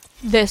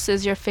This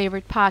is your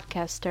favorite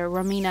podcaster,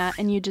 Romina,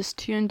 and you just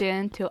tuned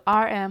in to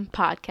RM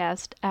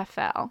Podcast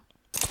FL.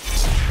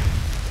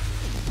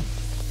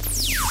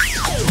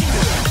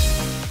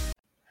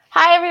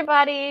 Hi,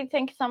 everybody.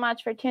 Thank you so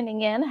much for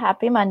tuning in.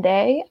 Happy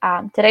Monday.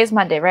 Today's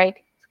Monday, right?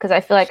 Because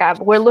I feel like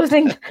we're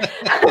losing.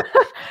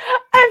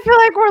 I feel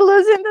like we're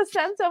losing the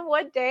sense of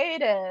what day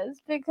it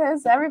is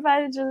because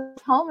everybody's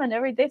just home and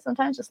every day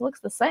sometimes just looks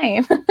the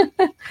same.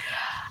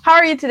 How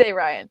are you today,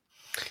 Ryan?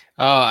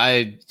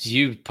 Oh,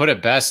 you put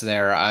it best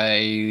there.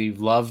 I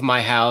love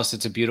my house.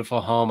 It's a beautiful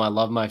home. I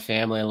love my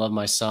family. I love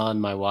my son,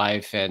 my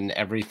wife, and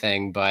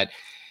everything. But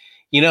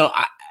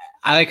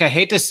I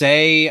hate to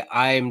say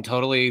I'm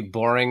totally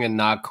boring and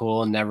not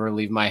cool and never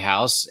leave my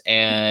house,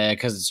 and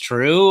because it's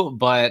true.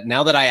 But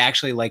now that I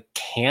actually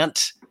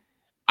can't,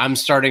 I'm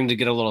starting to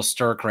get a little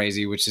stir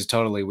crazy, which is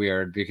totally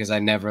weird because I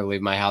never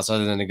leave my house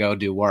other than to go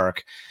do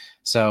work.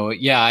 So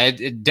yeah,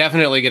 it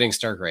definitely getting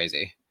stir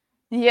crazy.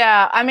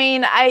 Yeah, I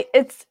mean,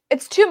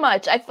 it's too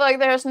much. I feel like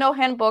there's no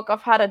handbook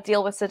of how to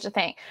deal with such a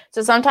thing.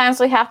 So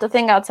sometimes we have to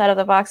think outside of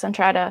the box and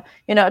try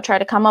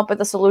to come up with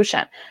a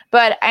solution.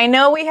 But I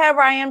know we had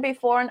Ryan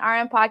before in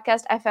RM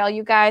Podcast FL,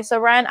 you guys. So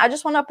Ryan, I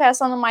just want to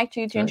pass on the mic to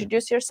you to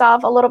introduce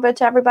yourself a little bit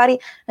to everybody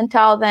and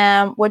tell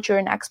them what you're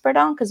an expert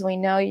on, because we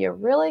know you're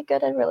really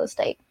good at real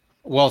estate.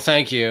 Well,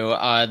 thank you.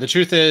 The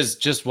truth is,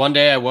 just one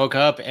day I woke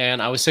up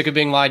and I was sick of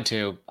being lied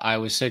to. I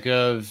was sick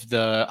of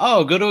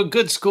go to a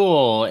good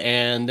school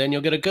and then you'll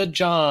get a good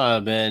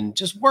job and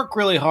just work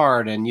really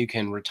hard and you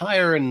can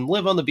retire and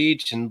live on the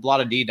beach and blah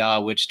da dee da,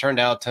 which turned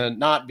out to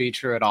not be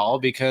true at all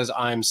because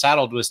I'm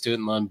saddled with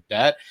student loan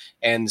debt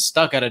and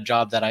stuck at a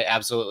job that I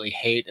absolutely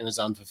hate and is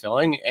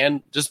unfulfilling.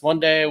 And just one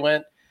day I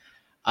went,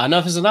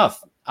 enough is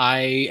enough.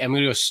 I am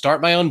going to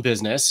start my own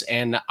business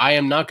and I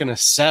am not going to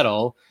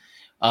settle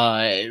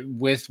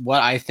with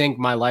what I think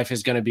my life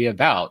is going to be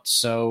about.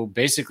 So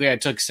basically, I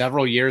took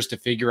several years to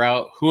figure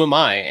out who am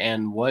I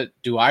and what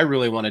do I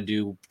really want to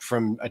do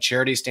from a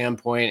charity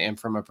standpoint and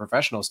from a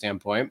professional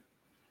standpoint.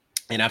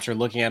 And after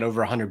looking at over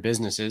 100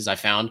 businesses, I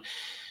found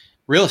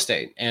real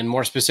estate and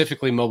more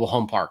specifically mobile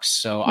home parks.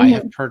 So I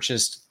have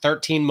purchased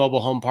 13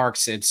 mobile home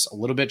parks. It's a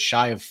little bit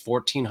shy of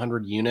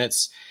 1,400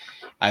 units.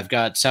 I've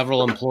got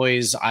several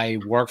employees. I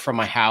work from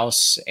my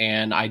house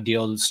and I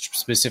deal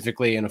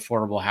specifically in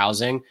affordable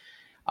housing.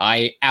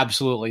 I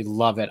absolutely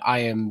love it.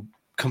 I am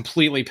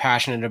completely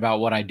passionate about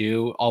what I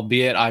do,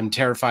 albeit I'm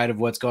terrified of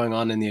what's going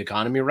on in the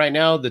economy right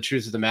now. The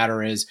truth of the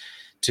matter is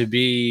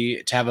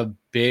to have a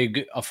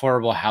big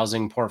affordable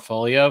housing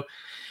portfolio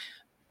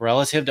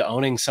relative to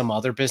owning some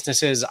other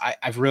businesses,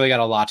 I've really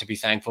got a lot to be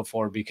thankful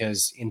for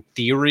because in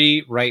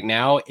theory right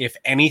now, if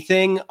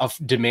anything,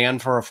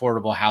 demand for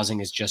affordable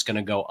housing is just going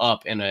to go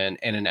up in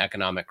an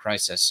economic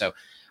crisis. So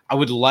I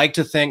would like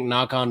to think,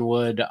 knock on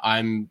wood,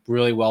 I'm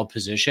really well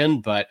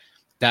positioned, but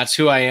that's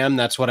who I am.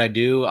 That's what I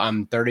do.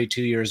 I'm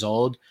 32 years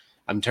old.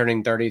 I'm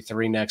turning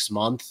 33 next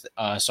month.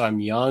 So I'm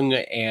young.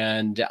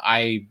 And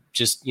I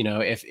just,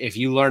 if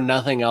you learn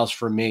nothing else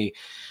from me,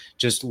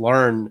 just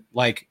learn,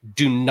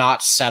 do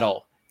not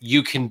settle.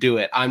 You can do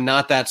it. I'm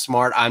not that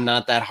smart. I'm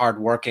not that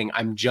hardworking.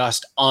 I was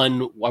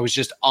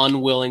just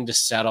unwilling to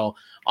settle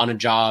on a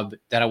job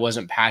that I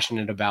wasn't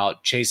passionate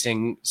about,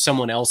 chasing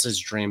someone else's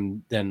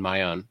dream than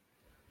my own.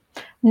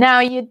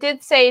 Now, you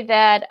did say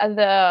that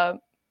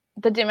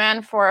the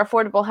demand for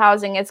affordable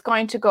housing is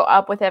going to go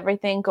up with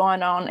everything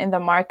going on in the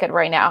market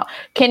right now.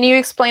 Can you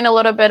explain a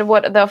little bit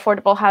what the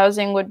affordable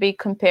housing would be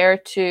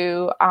compared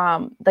to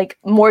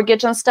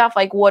mortgage and stuff?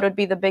 Like what would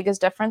be the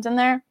biggest difference in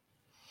there?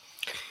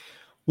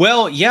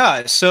 Well,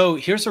 yeah. So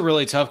here's a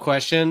really tough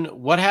question.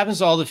 What happens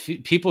to all the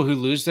people who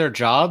lose their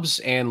jobs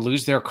and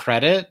lose their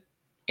credit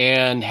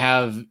and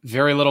have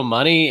very little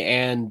money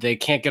and they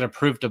can't get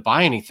approved to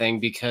buy anything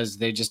because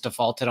they just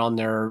defaulted on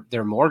their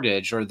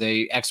mortgage or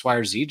they X, Y,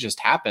 or Z just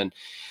happened?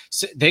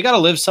 So they got to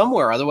live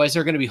somewhere. Otherwise,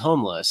 they're going to be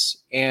homeless.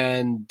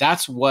 And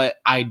that's what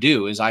I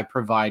do is I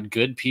provide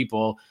good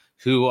people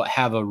who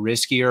have a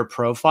riskier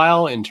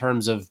profile in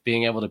terms of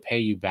being able to pay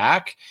you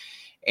back.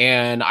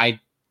 And I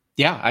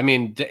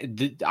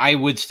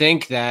would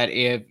think that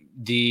if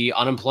the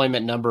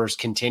unemployment numbers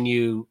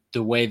continue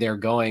the way they're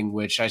going,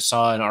 which I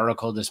saw an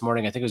article this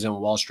morning, I think it was in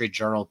Wall Street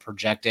Journal,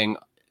 projecting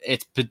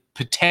it's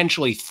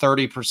potentially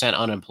 30%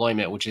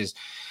 unemployment, which is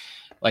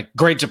like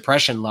Great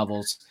Depression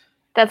levels.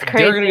 That's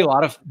crazy. There are going to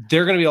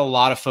be a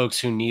lot of folks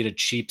who need a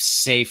cheap,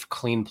 safe,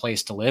 clean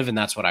place to live, and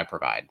that's what I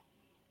provide.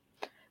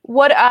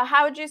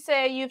 How would you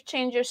say you've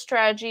changed your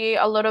strategy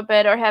a little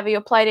bit, or have you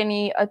applied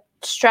any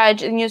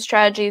new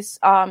strategies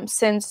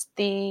since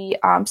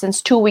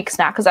 2 weeks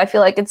now? Because I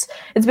feel like it's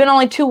been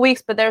only 2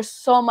 weeks, but there's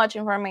so much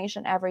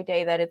information every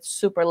day that it's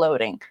super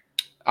loading.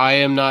 I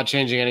am not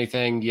changing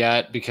anything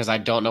yet because I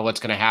don't know what's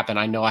going to happen.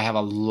 I know I have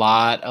a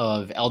lot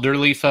of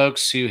elderly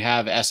folks who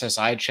have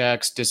SSI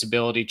checks,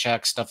 disability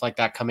checks, stuff like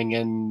that coming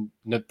in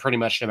pretty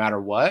much no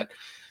matter what.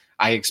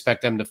 I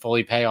expect them to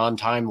fully pay on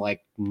time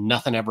like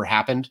nothing ever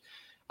happened.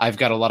 I've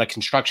got a lot of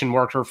construction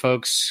worker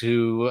folks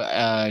who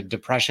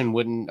depression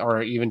wouldn't,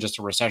 or even just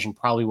a recession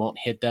probably won't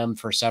hit them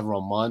for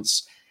several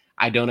months.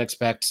 I don't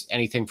expect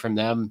anything from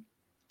them.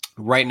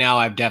 Right now,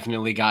 I've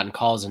definitely gotten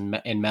calls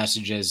and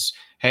messages.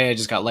 Hey, I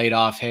just got laid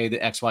off. Hey,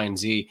 the X, Y, and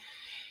Z.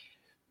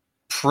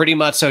 Pretty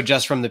much so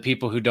just from the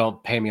people who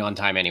don't pay me on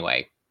time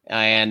anyway.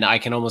 And I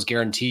can almost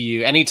guarantee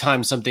you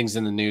anytime something's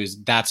in the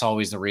news, that's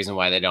always the reason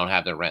why they don't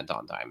have their rent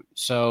on time.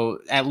 So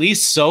at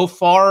least so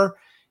far,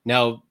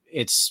 no,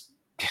 it's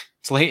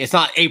late. It's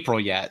not April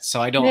yet.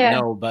 So I don't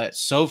know, but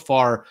so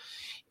far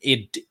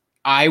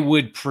I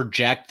would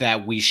project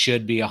that we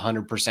should be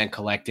 100%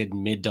 collected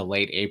mid to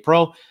late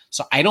April.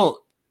 So I don't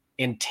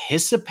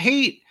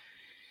anticipate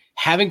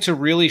having to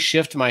really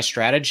shift my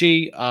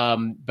strategy.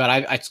 But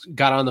I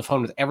got on the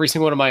phone with every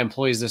single one of my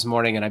employees this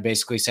morning, and I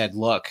basically said,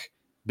 look,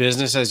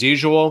 business as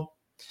usual.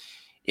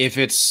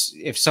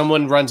 If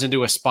someone runs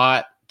into a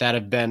spot that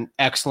have been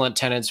excellent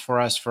tenants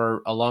for us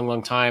for a long,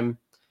 long time,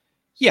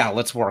 yeah,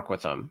 let's work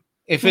with them.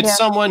 If it's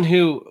someone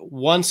who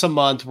once a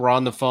month we're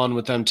on the phone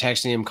with them,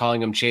 texting them,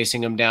 calling them,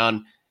 chasing them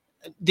down,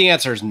 the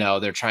answer is no.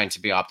 They're trying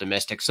to be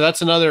optimistic. So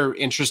that's another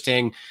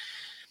interesting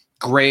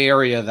gray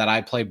area that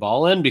I play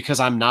ball in because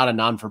I'm not a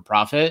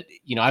non-for-profit.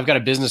 I've got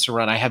a business to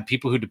run. I have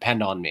people who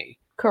depend on me.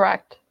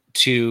 Correct.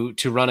 To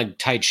run a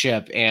tight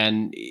ship.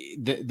 And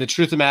the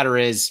truth of the matter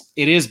is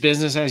it is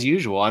business as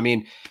usual. I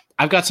mean,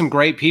 I've got some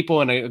great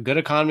people in a good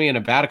economy and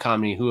a bad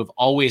economy who have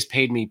always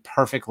paid me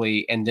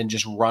perfectly and then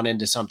just run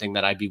into something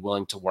that I'd be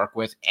willing to work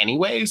with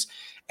anyways.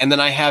 And then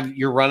I have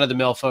your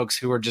run-of-the-mill folks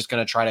who are just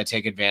going to try to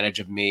take advantage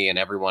of me and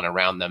everyone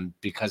around them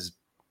because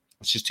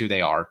it's just who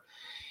they are.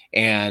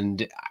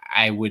 And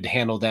I would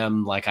handle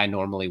them like I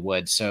normally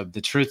would. So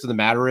the truth of the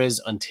matter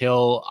is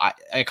until I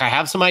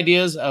have some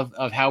ideas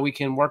of how we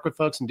can work with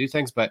folks and do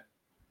things, but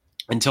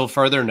until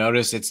further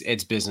notice,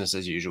 it's business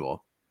as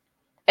usual.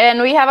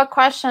 And we have a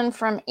question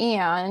from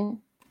Ian.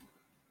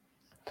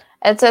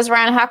 It says,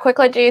 Ryan, how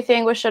quickly do you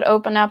think we should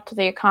open up to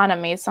the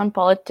economy? Some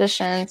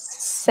politicians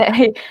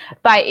say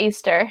by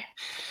Easter.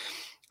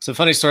 So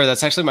funny story.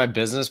 That's actually my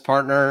business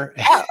partner.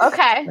 Oh,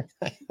 okay.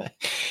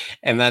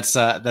 And that's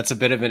a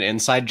bit of an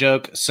inside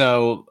joke.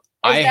 So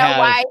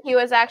why he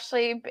was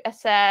actually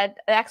said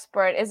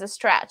expert is a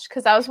stretch?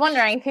 Because I was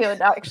wondering if he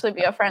would actually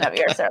be a friend of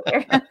yours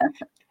earlier.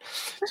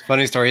 It's a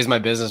funny story. He's my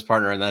business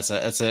partner, and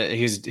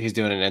he's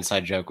doing an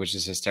inside joke, which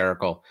is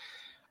hysterical.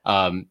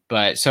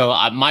 But so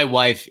my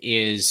wife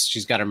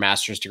she's got her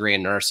master's degree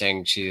in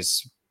nursing.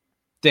 She's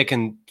thick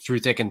and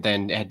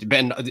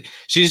thin.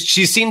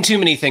 She's seen too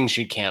many things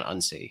she can't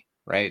unsee.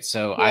 Right.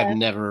 So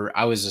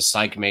I was a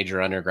psych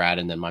major undergrad,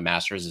 and then my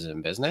master's is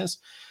in business.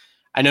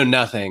 I know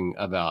nothing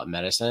about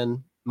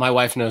medicine. My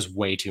wife knows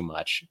way too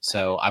much.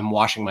 So I'm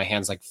washing my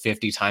hands like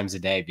 50 times a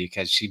day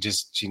because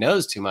she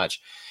knows too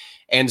much.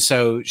 And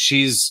so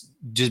she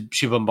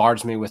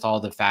bombards me with all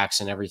the facts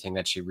and everything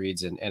that she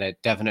reads. And it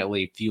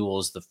definitely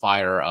fuels the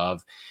fire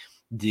of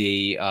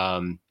the,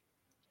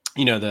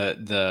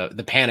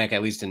 the panic,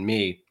 at least in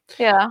me.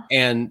 Yeah.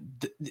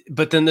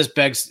 But then this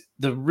begs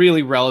the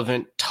really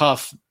relevant,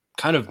 tough,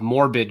 kind of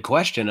morbid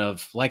question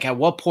of like, at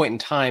what point in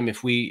time,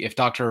 if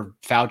Dr.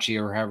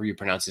 Fauci or however you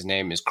pronounce his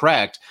name is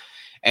correct,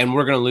 and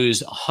we're going to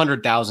lose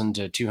 100,000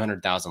 to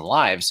 200,000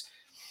 lives,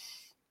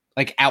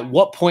 like at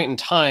what point in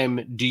time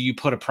do you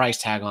put a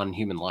price tag on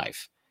human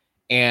life?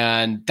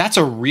 And that's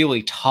a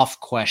really tough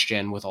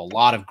question with a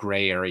lot of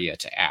gray area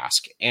to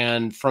ask.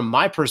 And from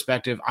my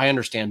perspective, I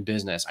understand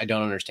business. I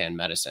don't understand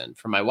medicine.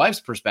 From my wife's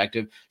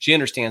perspective, she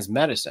understands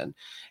medicine.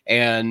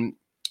 And,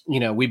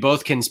 we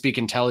both can speak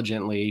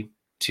intelligently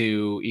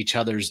to each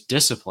other's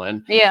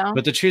discipline. Yeah.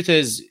 But the truth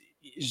is,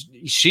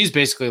 she's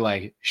basically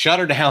like, shut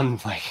her down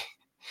like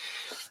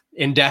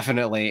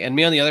indefinitely. And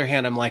me, on the other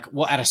hand, I'm like,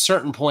 well, at a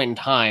certain point in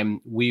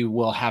time, we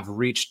will have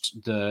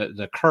reached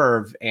the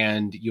curve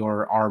and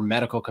our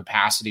medical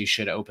capacity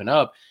should open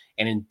up.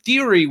 And in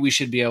theory, we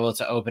should be able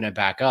to open it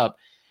back up.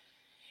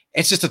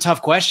 It's just a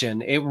tough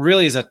question. It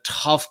really is a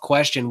tough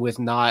question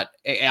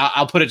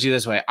I'll put it to you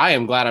this way. I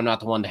am glad I'm not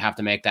the one to have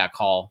to make that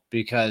call,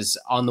 because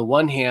on the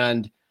one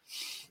hand,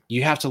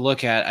 you have to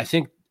look at, I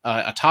think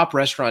a top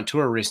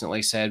restaurateur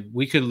recently said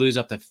we could lose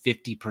up to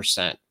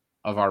 50%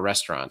 of our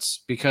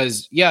restaurants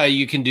because,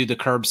 you can do the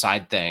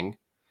curbside thing,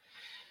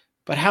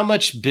 but how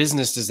much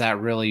business does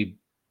that really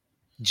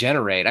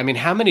generate? I mean,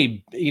 how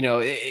many,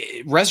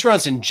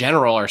 restaurants in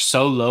general are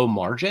so low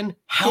margin.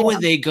 How are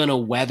they going to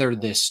weather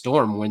this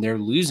storm when they're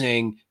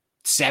losing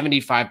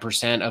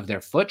 75% of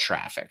their foot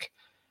traffic?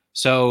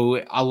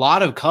 So a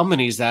lot of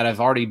companies that have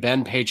already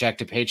been paycheck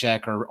to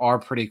paycheck or are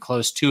pretty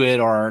close to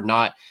it or are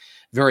not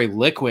very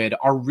liquid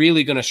are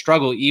really going to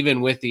struggle,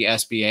 even with the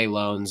SBA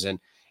loans and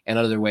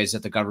other ways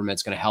that the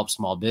government's going to help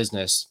small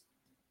business.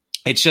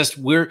 It's just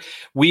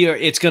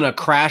it's going to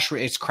crash.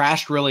 It's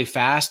crashed really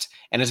fast,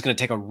 and it's going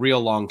to take a real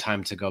long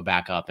time to go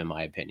back up, in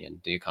my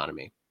opinion, the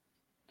economy.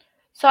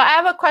 So I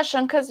have a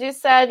question because you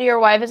said your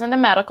wife is in the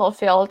medical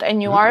field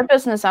and you are a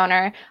business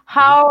owner.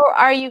 How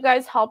are you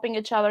guys helping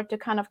each other to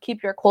kind of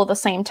keep your cool at the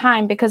same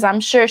time? Because I'm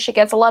sure she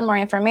gets a lot more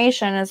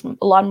information, is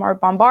a lot more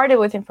bombarded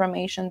with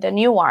information than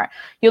you are.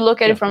 You look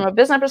at it from a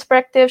business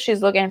perspective.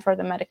 She's looking for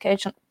the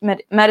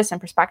medicine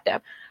perspective.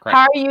 Correct.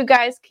 How are you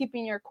guys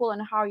keeping your cool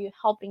and how are you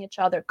helping each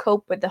other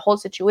cope with the whole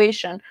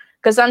situation?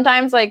 Because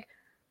sometimes like,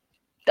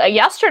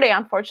 yesterday,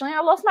 unfortunately,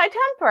 I lost my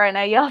temper and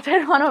I yelled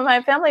at one of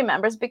my family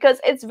members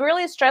because it's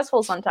really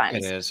stressful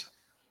sometimes. It is.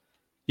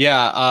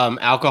 Yeah.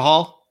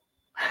 Alcohol.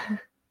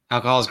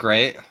 Alcohol is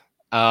great.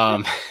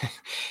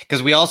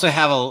 Because we also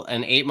have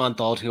an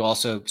 8-month-old who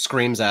also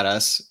screams at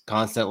us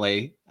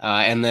constantly.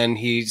 And then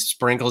he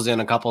sprinkles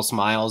in a couple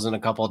smiles and a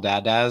couple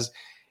dadas.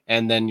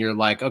 And then you're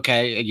like,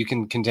 okay, you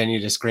can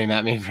continue to scream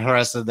at me for the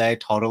rest of the day.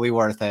 Totally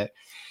worth it.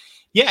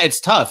 Yeah,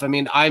 it's tough. I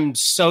mean, I'm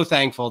so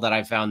thankful that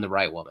I found the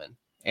right woman.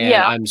 And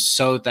I'm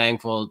so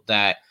thankful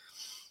that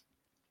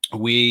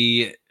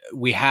we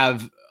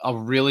have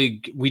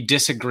we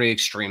disagree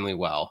extremely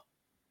well.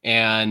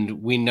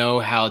 And we know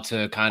how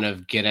to kind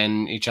of get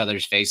in each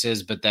other's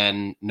faces, but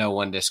then know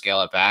when to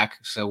scale it back.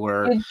 So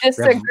you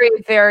disagree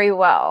very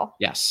well.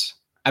 Yes.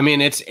 I mean,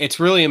 it's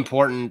really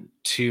important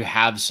to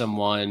have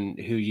someone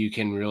who you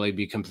can really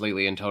be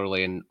completely and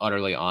totally and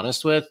utterly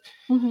honest with.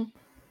 Mm-hmm.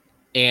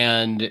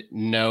 And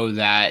know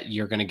that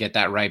you're going to get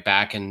that right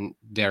back and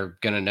they're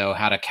going to know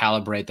how to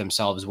calibrate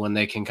themselves when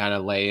they can kind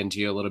of lay into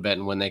you a little bit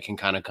and when they can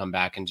kind of come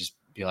back and just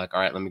be like, all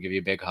right, let me give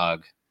you a big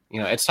hug. You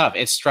know, it's tough.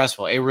 It's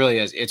stressful. It really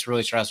is. It's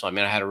really stressful. I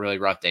mean, I had a really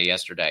rough day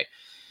yesterday.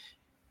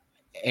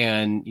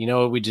 And you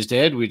know what we just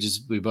did? We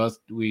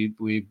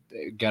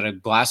got a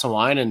glass of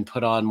wine and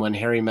put on When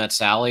Harry Met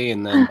Sally.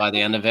 And then by the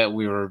end of it,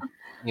 we were,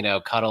 you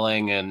know,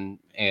 cuddling and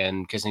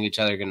kissing each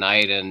other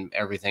goodnight, and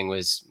everything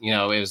was, you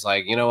know, it was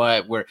like, you know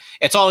what,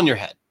 it's all in your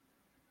head.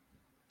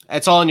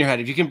 It's all in your head.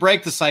 If you can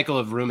break the cycle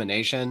of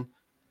rumination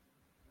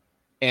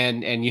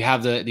and you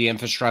have the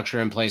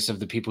infrastructure in place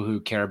of the people who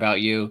care about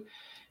you,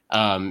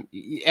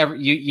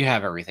 you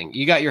have everything.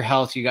 You got your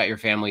health, you got your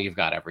family, you've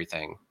got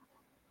everything.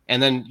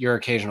 And then your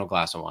occasional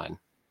glass of wine.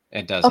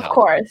 It does help. Of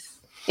course.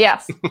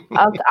 Yes.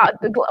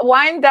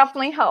 Wine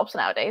definitely helps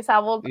nowadays. I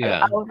will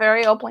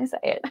very openly say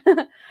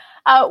it.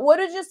 What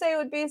would you say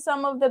would be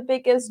some of the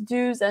biggest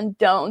do's and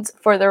don'ts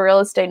for the real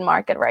estate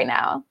market right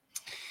now?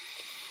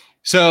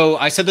 So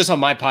I said this on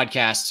my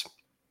podcast.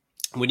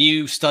 When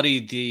you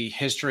study the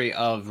history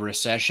of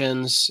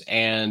recessions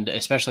and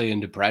especially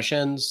in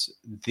depressions,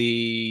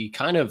 the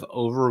kind of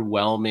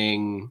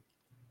overwhelming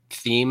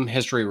theme,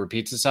 history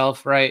repeats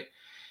itself, right?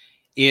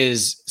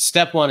 Is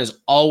step one is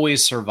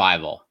always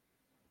survival.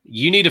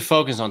 You need to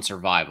focus on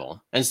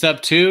survival. And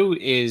step two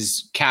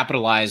is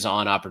capitalize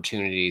on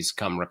opportunities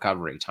come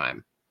recovery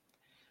time.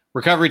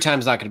 Recovery time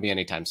is not going to be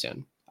anytime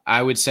soon.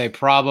 I would say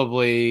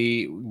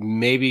probably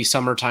maybe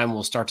summertime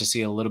we'll start to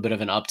see a little bit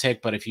of an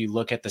uptick. But if you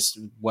look at this,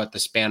 what the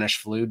Spanish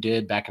flu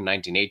did back in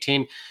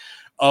 1918,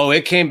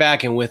 it came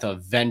back and with a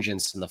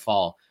vengeance in the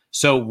fall.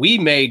 So we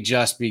may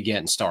just be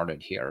getting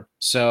started here.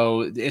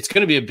 So it's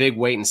going to be a big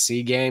wait and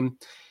see game.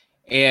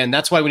 And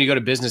that's why when you go to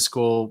business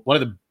school, one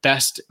of the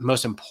best,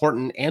 most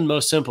important, and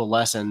most simple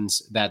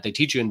lessons that they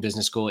teach you in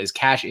business school is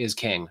cash is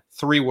king.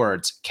 3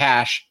 words,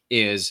 cash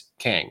is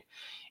king.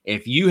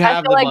 If you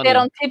have the money, they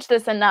don't teach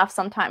this enough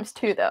sometimes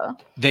too, though.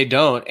 They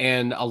don't.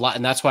 And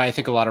that's why I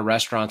think a lot of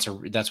restaurants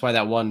that's why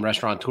that one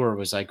restaurateur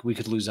was like, we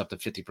could lose up to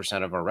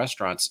 50% of our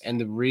restaurants. And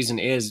the reason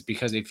is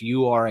because if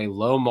you are a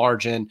low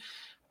margin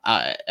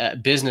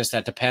business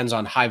that depends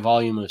on high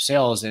volume of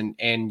sales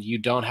and you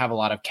don't have a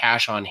lot of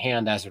cash on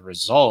hand as a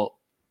result,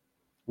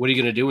 what are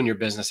you going to do when your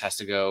business has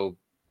to go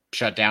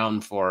shut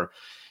down for,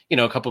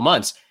 a couple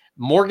months?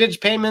 Mortgage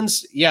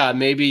payments, yeah,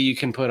 maybe you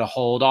can put a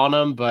hold on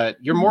them, but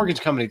your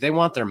mortgage company, they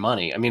want their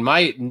money. I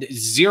mean,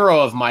 0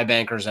 of my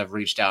bankers have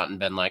reached out and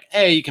been like,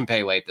 hey, you can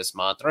pay late this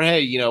month, or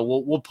hey,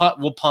 we'll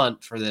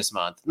punt for this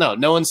month.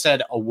 No one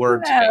said a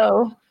word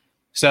to me.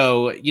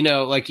 So,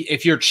 like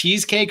if your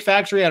Cheesecake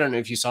Factory, I don't know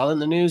if you saw that in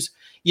the news.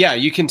 Yeah,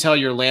 you can tell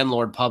your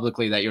landlord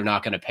publicly that you're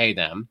not going to pay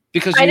them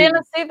because I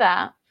didn't see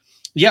that.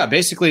 Yeah,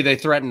 basically they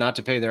threaten not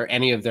to pay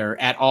any of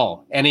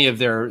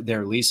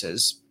their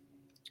leases.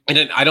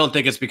 And I don't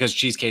think it's because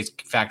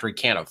Cheesecake Factory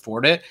can't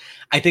afford it.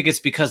 I think it's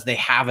because they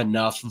have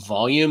enough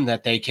volume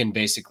that they can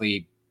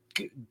basically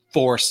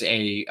force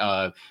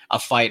a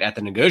fight at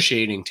the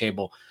negotiating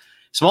table.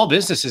 Small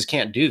businesses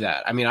can't do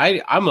that. I mean,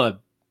 I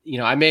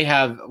may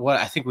have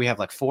I think we have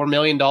like $4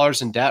 million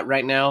in debt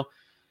right now.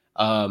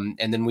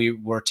 And then we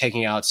were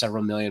taking out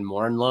several million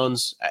more in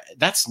loans.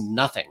 That's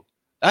nothing.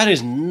 That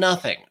is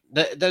nothing.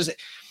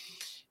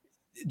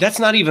 That's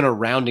not even a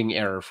rounding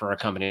error for a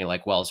company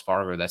like Wells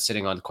Fargo that's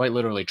sitting on quite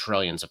literally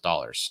trillions of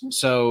dollars.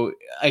 So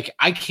I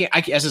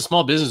can't, as a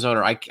small business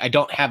owner, I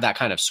don't have that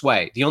kind of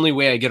sway. The only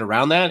way I get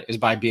around that is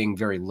by being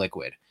very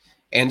liquid.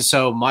 And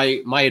so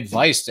my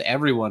advice to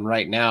everyone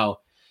right now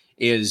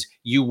is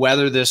you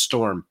weather this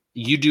storm.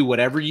 You do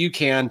whatever you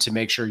can to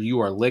make sure you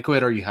are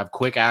liquid or you have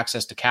quick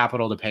access to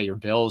capital to pay your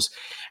bills.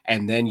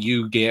 And then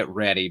you get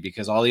ready,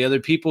 because all the other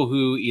people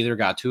who either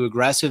got too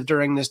aggressive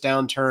during this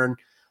downturn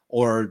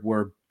or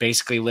were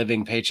basically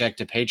living paycheck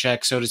to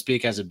paycheck, so to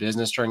speak, as a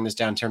business during this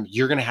downturn,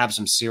 you're going to have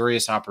some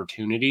serious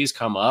opportunities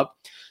come up.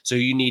 So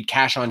you need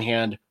cash on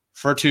hand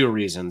for two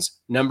reasons.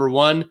 Number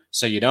one,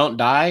 so you don't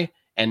die.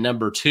 And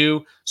number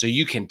two, so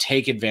you can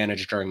take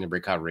advantage during the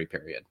recovery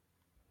period.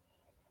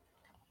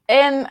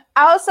 And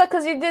also,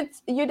 because you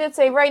did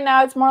say right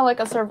now it's more like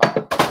a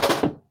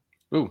survival.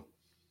 Ooh.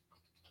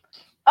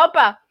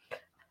 Opa.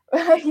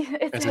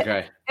 It's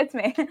okay. It's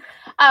me.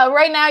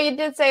 Right now, you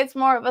did say it's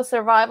more of a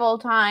survival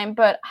time,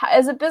 but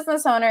as a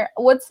business owner,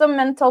 what's the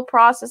mental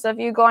process of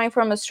you going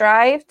from a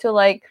strive to,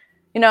 like,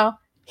 you know,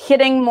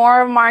 hitting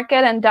more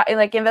market and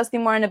like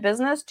investing more in a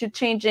business to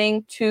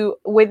changing to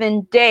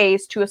within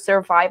days to a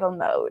survival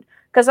mode?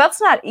 Because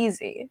that's not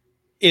easy.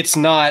 It's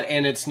not,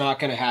 and it's not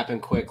going to happen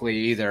quickly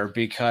either,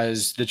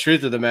 because the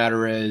truth of the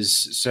matter is,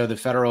 so the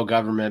federal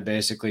government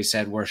basically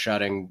said we're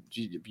shutting,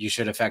 you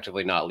should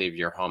effectively not leave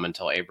your home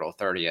until April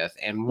 30th.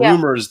 And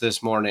rumors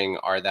this morning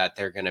are that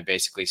they're going to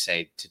basically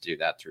say to do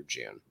that through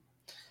June.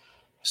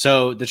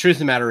 So the truth of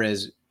the matter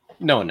is,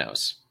 no one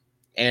knows.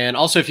 And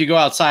also, if you go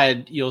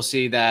outside, you'll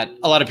see that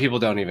a lot of people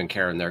don't even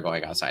care and they're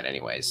going outside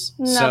anyways.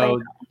 No,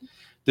 so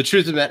the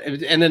truth of that,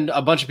 and then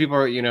a bunch of people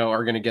are,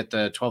 are going to get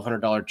the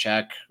 $1,200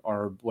 check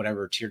or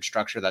whatever tiered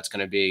structure that's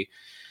going to be.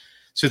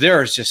 So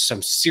there is just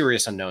some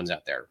serious unknowns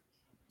out there.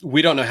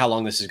 We don't know how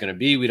long this is going to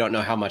be. We don't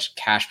know how much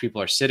cash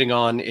people are sitting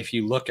on. If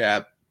you look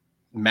at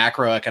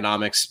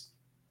macroeconomics,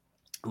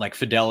 like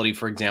Fidelity,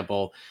 for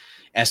example,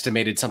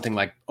 estimated something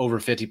like over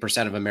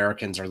 50% of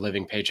Americans are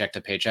living paycheck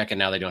to paycheck, and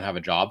now they don't have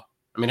a job.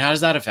 I mean, how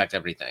does that affect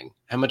everything?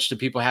 How much do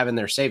people have in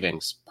their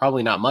savings?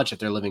 Probably not much if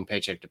they're living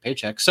paycheck to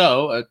paycheck.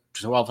 So a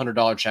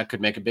 $1,200 check could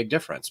make a big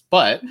difference.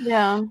 But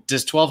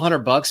does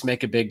 $1,200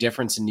 make a big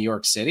difference in New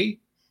York City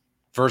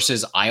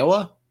versus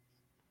Iowa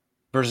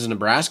versus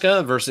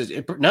Nebraska versus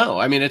no?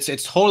 I mean,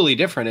 it's totally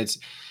different. It's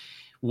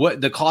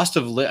what the cost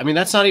of I mean,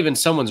 that's not even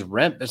someone's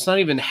rent. That's not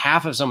even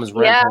half of someone's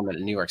rent payment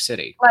in New York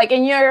City. Like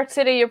in New York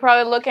City, you're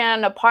probably looking at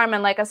an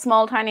apartment, like a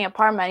small, tiny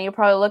apartment. You're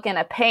probably looking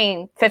at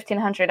paying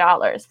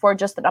 $1,500 for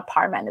just an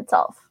apartment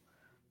itself.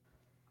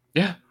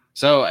 Yeah.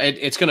 So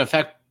it's going to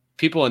affect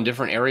people in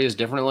different areas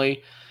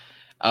differently.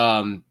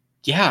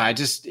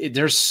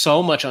 There's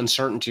so much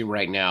uncertainty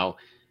right now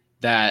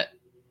that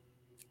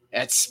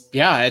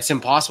it's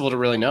impossible to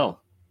really know.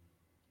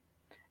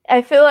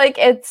 I feel like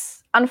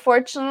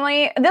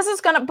unfortunately, this is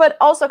going to, but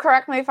also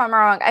correct me if I'm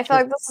wrong, I feel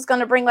like this is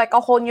going to bring like a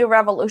whole new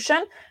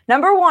revolution.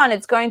 Number one,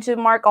 it's going to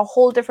mark a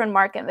whole different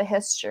mark in the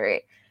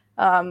history.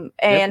 And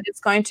it's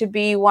going to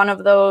be one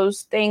of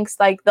those things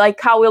like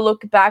how we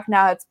look back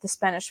now, it's the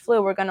Spanish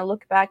flu. We're going to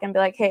look back and be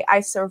like, hey, I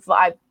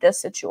survived this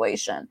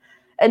situation.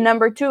 And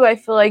number two, I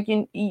feel like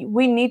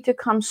we need to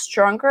come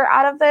stronger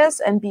out of this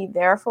and be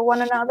there for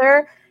one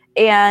another,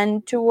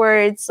 and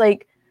towards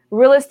like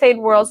real estate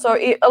world. So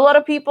a lot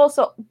of people,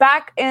 so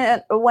back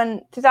in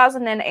when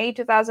 2008,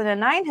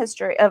 2009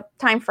 history of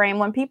time frame,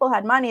 when people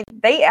had money,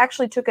 they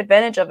actually took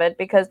advantage of it,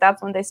 because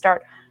that's when they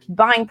start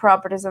buying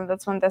properties, and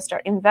that's when they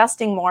start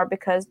investing more,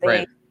 because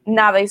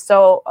now they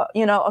saw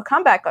a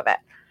comeback of it.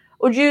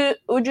 Would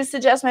you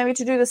suggest maybe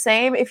to do the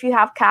same if you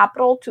have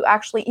capital to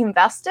actually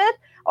invest it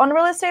on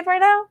real estate right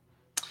now?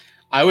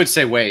 I would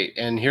say wait,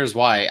 and here's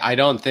why. I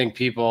don't think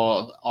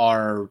people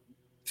are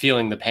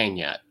feeling the pain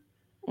yet.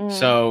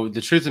 So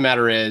the truth of the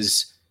matter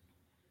is,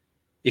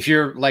 if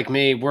you're like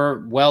me,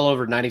 we're well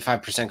over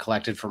 95%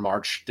 collected for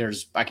March.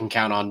 I can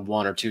count on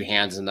one or two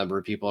hands the number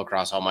of people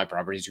across all my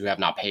properties who have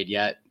not paid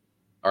yet,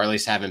 or at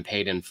least haven't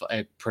paid in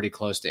pretty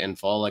close to in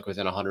full, like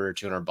within $100 or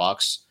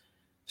 $200.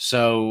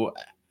 So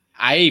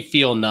I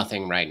feel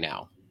nothing right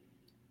now.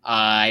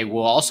 I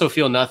will also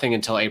feel nothing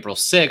until April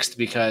 6th,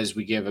 because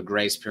we give a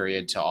grace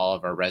period to all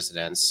of our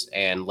residents,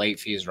 and late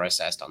fees are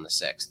assessed on the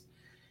 6th.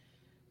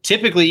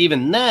 Typically,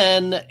 even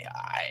then,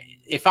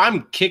 if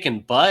I'm kicking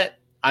butt,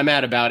 I'm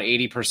at about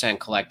 80%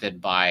 collected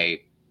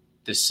by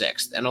the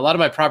 6th. And a lot of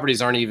my properties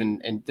aren't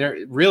even, and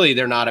they're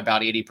not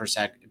about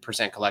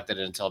 80% collected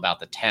until about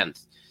the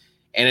 10th.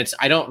 And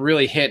I don't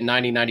really hit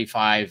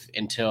 90-95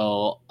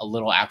 until a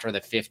little after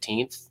the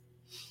 15th.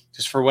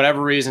 Just for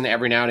whatever reason,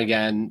 every now and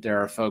again, there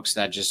are folks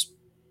that just,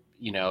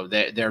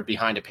 they're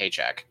behind a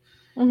paycheck.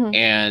 Mm-hmm.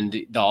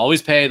 And they'll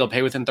always pay. They'll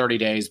pay within 30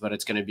 days, but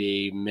it's going to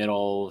be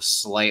middle,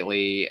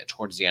 slightly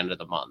towards the end of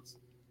the month.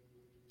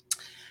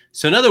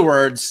 So in other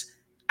words,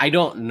 I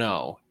don't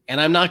know.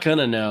 And I'm not going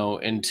to know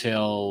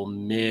until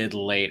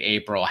late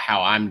April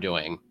how I'm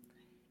doing.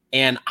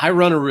 And I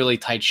run a really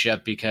tight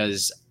ship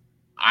because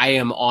I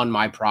am on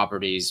my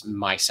properties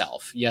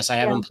myself. Yes, I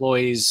have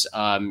employees.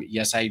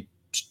 Yes, I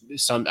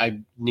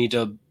need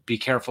to be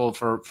careful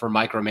for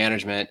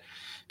micromanagement,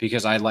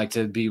 because I'd like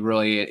to be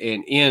really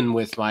in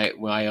with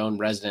my own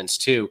residents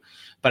too.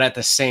 But at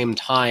the same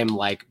time,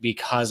 like,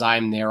 because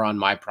I'm there on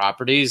my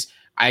properties,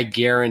 I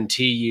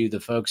guarantee you the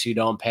folks who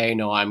don't pay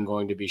know I'm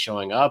going to be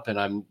showing up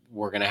and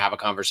we're going to have a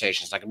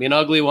conversation. It's not going to be an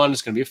ugly one.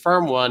 It's going to be a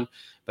firm one,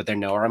 but they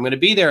know where I'm going to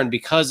be there. And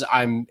because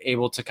I'm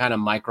able to kind of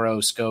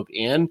microscope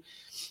in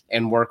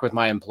and work with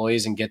my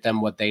employees and get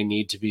them what they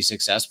need to be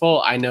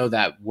successful, I know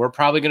that we're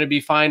probably going to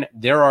be fine.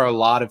 There are a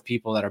lot of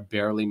people that are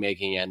barely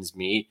making ends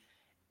meet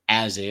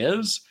as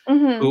is,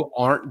 who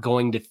aren't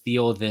going to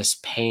feel this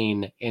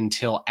pain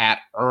until at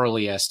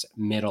earliest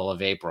middle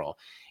of April.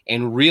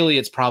 And really,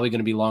 it's probably going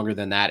to be longer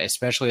than that,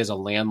 especially as a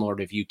landlord.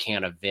 If you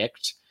can't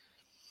evict,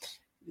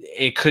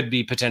 it could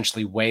be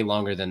potentially way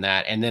longer than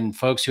that. And then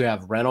folks who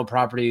have rental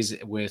properties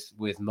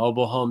with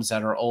mobile homes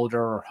that are older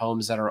or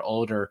homes that are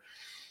older,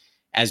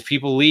 as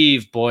people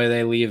leave, boy,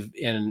 they leave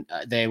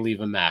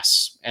a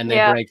mess and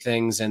they break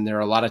things. And there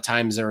are a lot of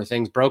times there are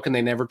things broken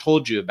they never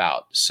told you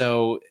about.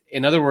 So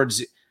in other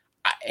words,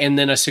 and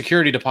then a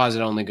security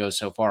deposit only goes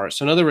so far.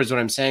 So in other words, what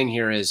I'm saying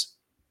here is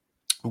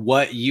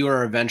what you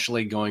are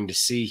eventually going to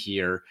see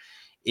here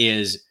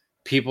is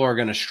people are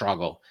going to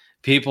struggle.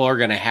 People are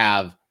going to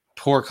have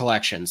poor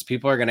collections.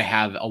 People are going to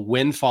have a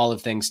windfall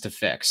of things to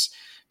fix.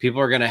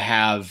 People are going to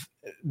have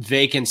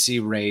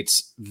vacancy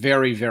rates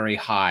very, very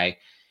high,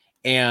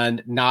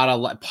 and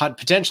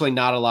potentially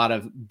not a lot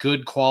of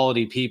good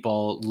quality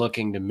people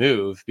looking to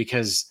move,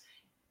 because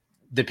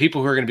the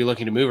people who are going to be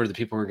looking to move are the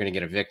people who are going to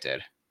get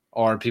evicted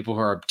or people who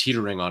are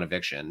teetering on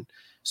eviction.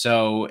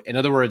 So in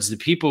other words, the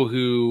people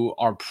who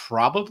are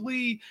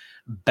probably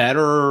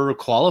better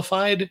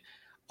qualified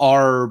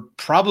are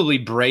probably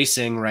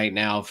bracing right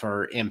now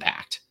for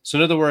impact. So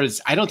in other words,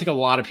 I don't think a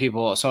lot of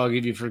people, so I'll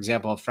give you, for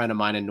example, a friend of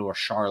mine in North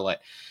Charlotte.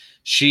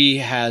 She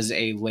has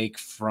a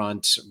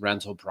lakefront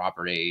rental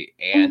property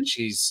and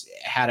she's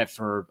had it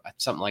for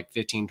something like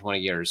 15, 20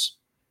 years.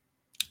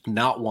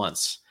 Not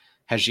once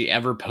has she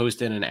ever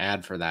posted an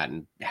ad for that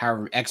in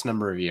however X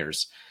number of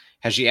years.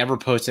 Has she ever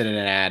posted an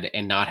ad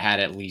and not had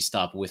it leased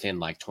up within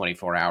like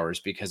 24 hours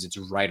because it's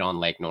right on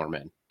Lake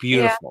Norman?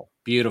 Beautiful,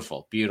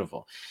 beautiful,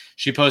 beautiful.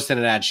 She posted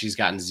an ad. She's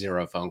gotten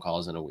 0 phone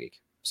calls in a week.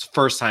 It's the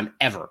first time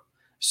ever.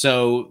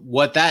 So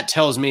what that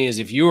tells me is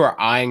if you are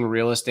eyeing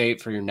real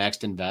estate for your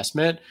next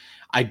investment,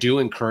 I do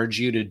encourage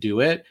you to do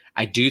it.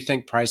 I do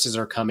think prices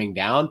are coming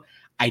down.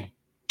 I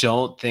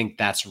don't think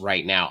that's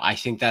right now. I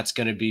think that's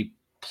going to be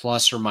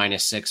plus or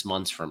minus 6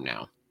 months from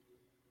now.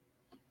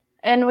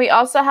 And we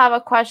also have a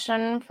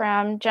question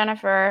from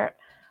Jennifer.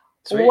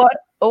 Sweet.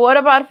 What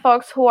about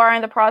folks who are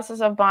in the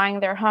process of buying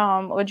their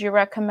home? Would you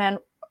recommend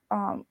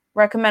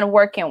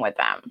working with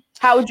them?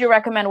 How would you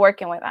recommend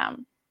working with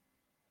them?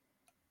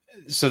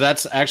 So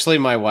that's actually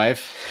my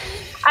wife.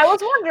 I was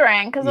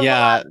wondering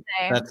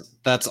because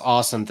that's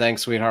awesome.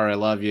 Thanks, sweetheart. I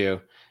love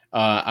you.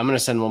 I'm gonna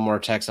send one more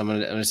text. I'm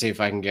gonna see if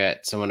I can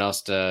get someone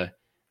else to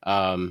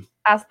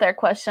ask their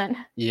question.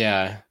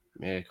 Yeah,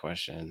 made a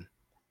question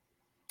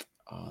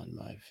on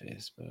my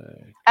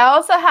Facebook. I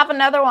also have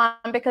another one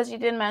because you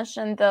did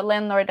mention the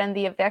landlord and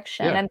the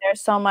eviction, and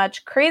there's so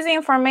much crazy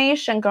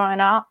information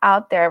going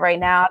out there right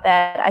now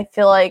that I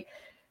feel like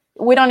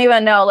we don't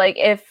even know, like,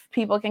 if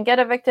people can get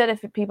evicted,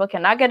 if people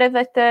cannot get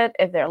evicted,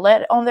 if they're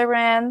let on their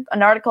rent.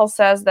 An article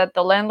says that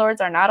the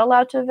landlords are not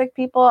allowed to evict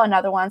people.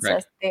 Another one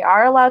says they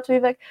are allowed to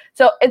evict.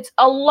 So it's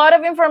a lot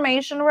of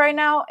information right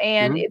now,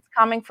 and it's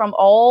coming from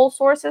all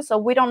sources. So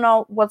we don't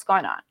know what's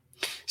going on.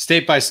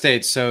 State by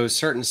state. So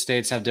certain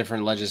states have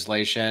different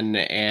legislation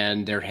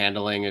and they're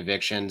handling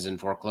evictions and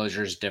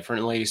foreclosures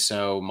differently.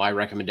 So my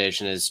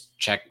recommendation is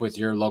check with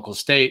your local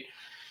state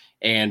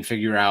and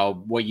figure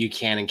out what you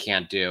can and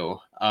can't do.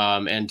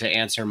 And to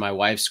answer my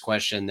wife's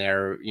question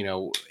there,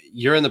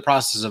 you're in the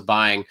process of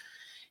buying.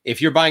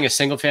 If you're buying a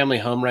single family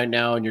home right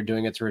now and you're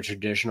doing it through a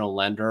traditional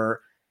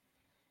lender,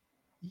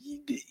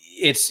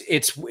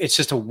 it's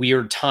just a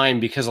weird time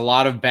because a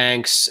lot of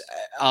banks,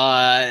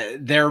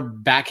 they're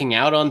backing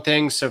out on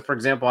things. So for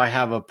example, I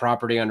have a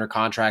property under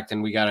contract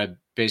and we got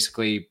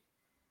basically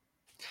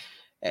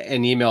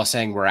an email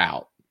saying we're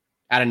out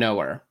of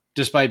nowhere,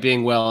 despite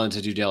being well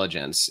into due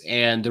diligence.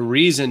 And the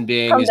reason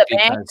being is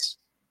because bank?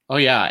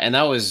 And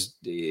that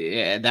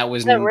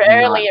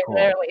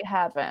rarely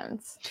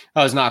happens.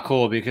 That was not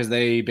cool because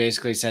they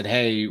basically said,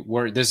 hey,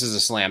 this is a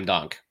slam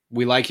dunk.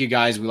 We like you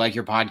guys. We like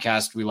your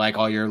podcast. We like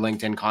all your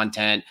LinkedIn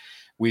content.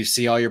 We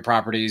see all your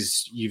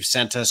properties. You've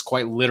sent us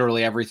quite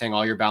literally everything,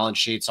 all your balance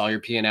sheets, all your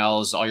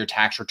P&Ls, all your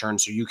tax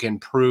returns, so you can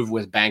prove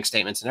with bank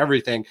statements and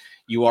everything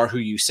you are who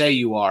you say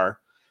you are.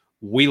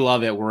 We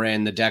love it. We're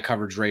in. The debt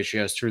coverage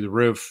ratios through the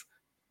roof.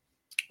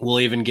 We'll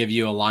even give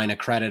you a line of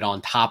credit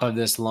on top of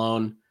this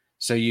loan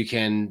so you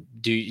can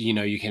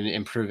you can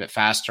improve it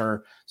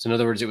faster. So in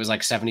other words, it was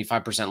like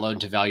 75% loan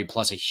to value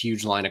plus a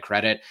huge line of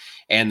credit.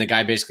 And the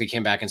guy basically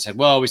came back and said,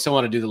 well, we still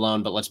want to do the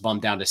loan, but let's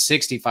bump down to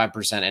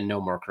 65% and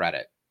no more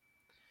credit.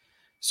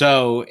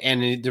 So,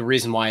 and the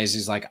reason why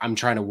is like, I'm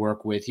trying to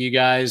work with you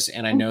guys.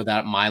 And I know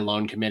that my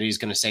loan committee is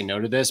going to say no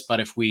to this,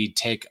 but if we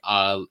take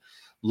a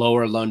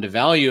lower loan to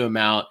value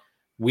amount,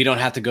 we don't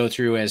have to go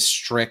through as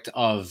strict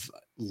of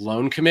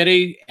loan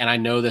committee, and I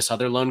know this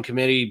other loan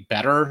committee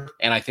better,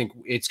 and I think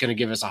it's going to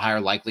give us a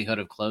higher likelihood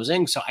of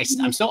closing. So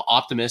I'm still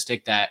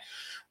optimistic that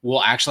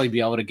we'll actually be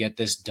able to get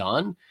this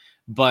done.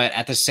 But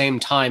at the same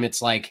time,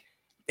 it's like,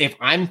 if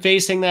I'm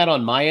facing that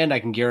on my end, I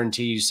can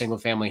guarantee you single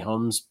family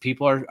homes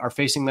people are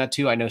facing that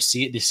too. I know the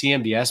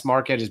CMBS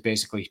market is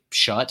basically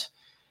shut.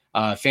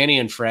 Fannie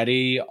and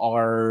Freddie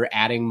are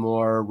adding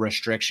more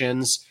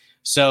restrictions.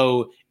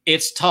 So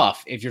it's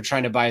tough if you're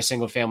trying to buy a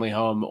single family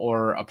home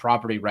or a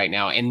property right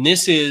now. And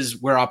this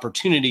is where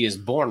opportunity is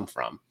born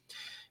from.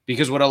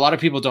 Because what a lot of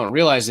people don't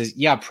realize is,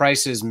 yeah,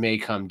 prices may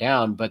come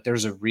down, but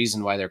there's a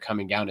reason why they're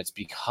coming down. It's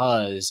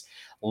because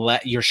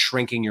you're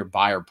shrinking your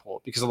buyer pool,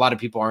 because a lot of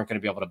people aren't going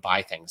to be able to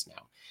buy things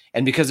now.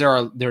 And because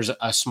there's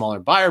a smaller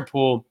buyer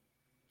pool,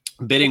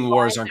 bidding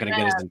wars aren't going to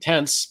get as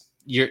intense.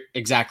 You're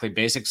exactly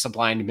basic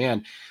supply and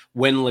demand.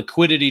 When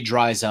liquidity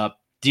dries up,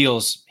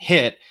 deals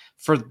hit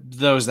for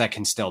those that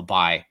can still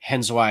buy.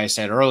 Hence why I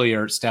said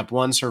earlier, step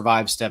one,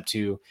 survive. Step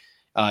two,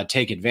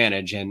 take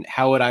advantage. And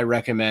how would I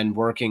recommend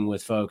working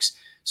with folks?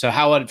 So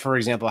for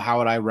example, how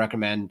would I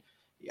recommend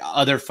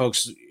other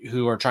folks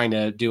who are trying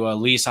to do a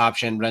lease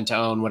option, rent to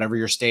own, whatever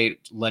your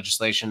state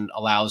legislation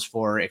allows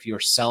for, if you're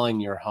selling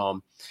your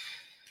home?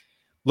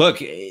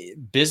 Look,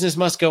 business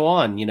must go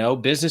on,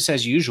 business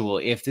as usual.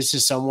 If this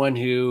is someone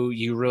who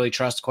you really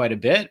trust quite a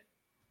bit,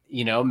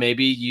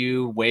 maybe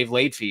you waive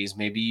late fees,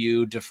 maybe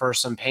you defer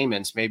some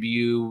payments, maybe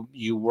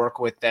you work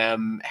with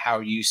them how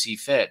you see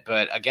fit.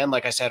 But again,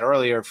 like I said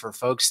earlier, for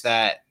folks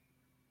that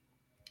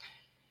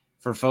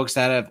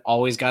have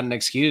always got an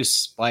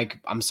excuse, like,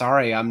 I'm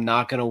sorry, I'm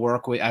not going to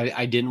work with,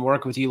 I didn't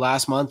work with you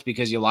last month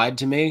because you lied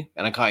to me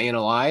and I caught you in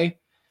a lie,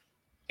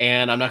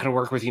 and I'm not going to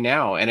work with you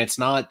now. And it's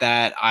not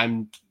that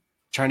I'm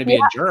trying to be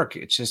a jerk.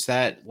 It's just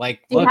that,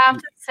 like, you have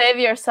to save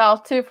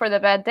yourself too for the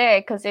bad day.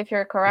 Because if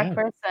you're a correct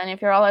person,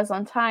 if you're always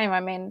on time, I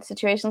mean,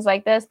 situations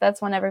like this,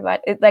 that's when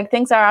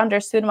things are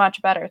understood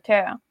much better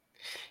too.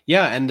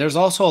 Yeah. And there's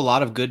also a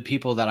lot of good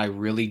people that I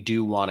really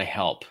do want to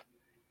help.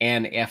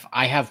 And if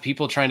I have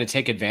people trying to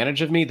take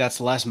advantage of me,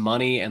 that's less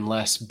money and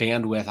less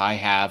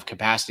bandwidth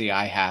capacity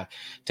I have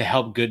to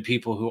help good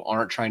people who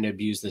aren't trying to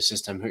abuse the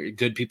system,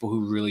 good people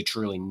who really,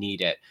 truly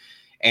need it.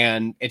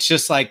 And it's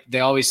just like they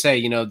always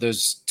say,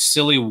 those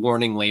silly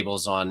warning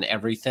labels on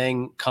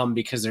everything come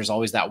because there's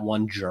always that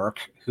one jerk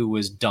who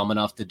was dumb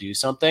enough to do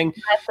something.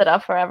 Mess it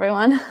up for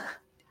everyone.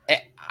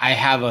 I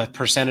have a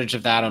percentage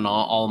of that on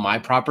all my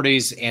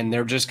properties, and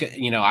they're just,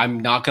 I'm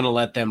not going to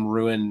let them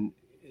ruin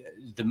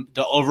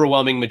the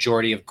overwhelming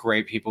majority of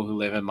great people who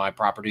live in my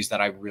properties that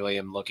I really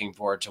am looking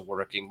forward to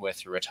working with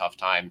through a tough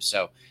time.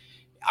 So,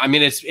 I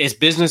mean, it's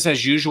business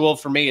as usual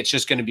for me. It's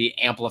just going to be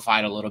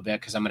amplified a little bit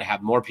because I'm going to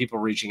have more people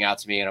reaching out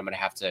to me, and I'm going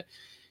to have to,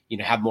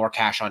 have more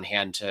cash on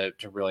hand to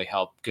really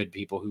help good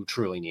people who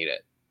truly need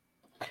it.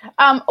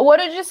 What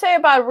did you say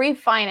about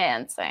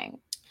refinancing?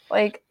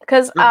 Like,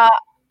 because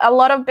a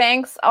lot of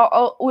banks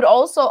would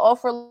also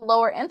offer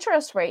lower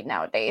interest rate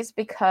nowadays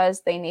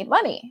because they need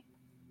money.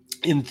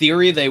 In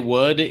theory, they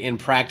would. In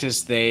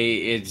practice,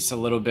 it's a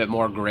little bit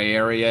more gray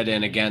area.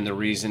 And again, the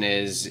reason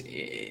is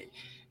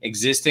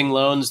existing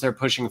loans they're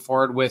pushing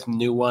forward with,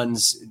 new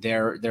ones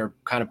they're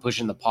kind of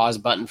pushing the pause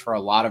button for a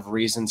lot of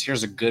reasons.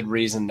 Here's a good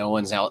reason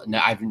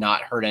I've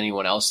not heard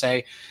anyone else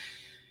say.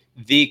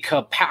 The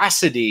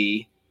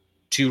capacity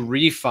to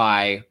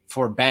refi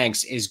for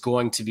banks is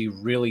going to be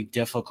really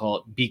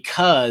difficult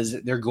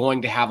because they're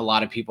going to have a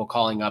lot of people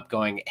calling up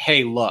going,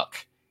 hey, look,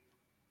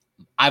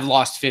 I've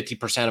lost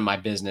 50% of my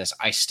business.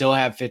 I still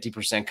have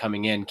 50%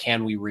 coming in.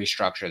 Can we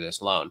restructure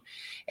this loan?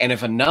 And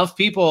if enough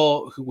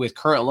people with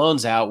current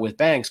loans out with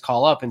banks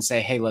call up and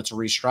say, hey, let's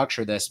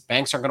restructure this,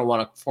 banks are going to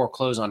want to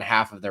foreclose on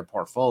half of their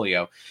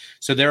portfolio.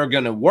 So they're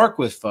going to work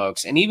with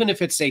folks. And even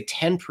if it's, say,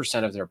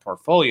 10% of their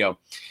portfolio,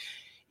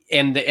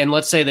 and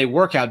let's say they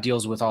work out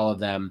deals with all of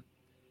them,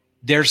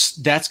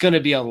 that's going to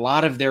be a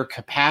lot of their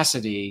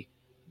capacity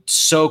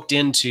soaked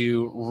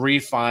into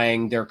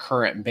refining their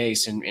current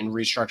base and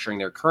restructuring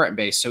their current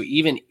base. So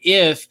even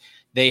if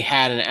they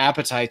had an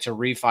appetite to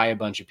refi a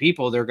bunch of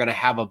people, they're going to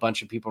have a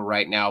bunch of people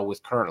right now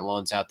with current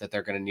loans out that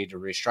they're going to need to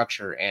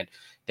restructure, and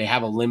they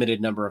have a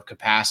limited number of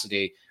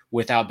capacity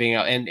without being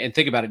out. And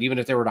think about it, even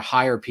if they were to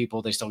hire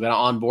people, they still got to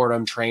onboard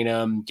them, train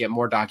them, get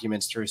more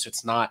documents through. So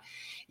it's not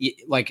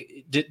like,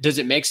 does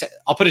it make sense?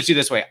 I'll put it to you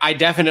this way. I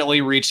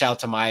definitely reached out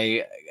to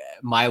my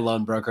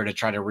loan broker to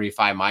try to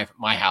refi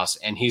my house,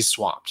 and he's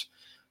swamped.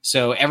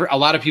 So a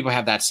lot of people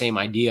have that same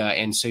idea.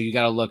 And so you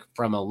got to look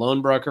from a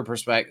loan broker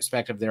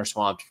perspective, they're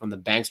swamped. From the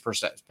bank's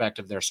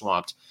perspective, they're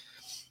swamped.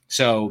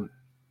 So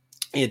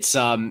it's,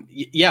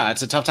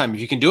 it's a tough time. If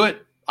you can do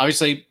it,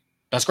 obviously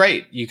that's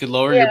great. You could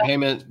lower your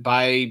payment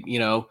by,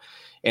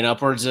 in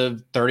upwards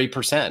of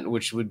 30%,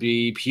 which would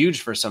be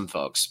huge for some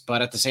folks.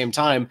 But at the same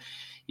time,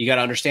 you got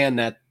to understand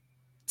that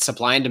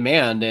supply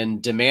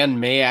and demand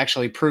may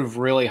actually prove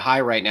really high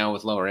right now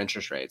with lower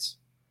interest rates.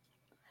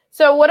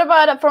 So what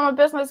about from a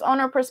business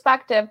owner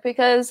perspective?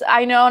 Because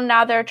I know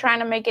now they're trying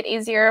to make it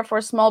easier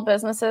for small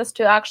businesses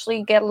to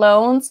actually get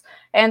loans,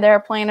 and they're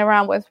playing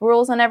around with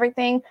rules and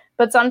everything.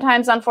 but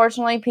sometimes,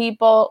 unfortunately,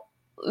 people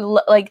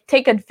like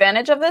take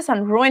advantage of this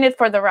and ruin it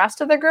for the rest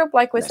of the group,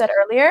 like we said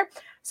earlier.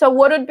 So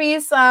what would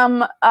be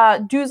some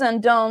do's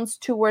and don'ts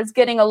towards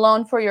getting a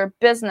loan for your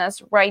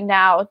business right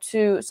now,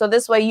 so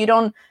this way you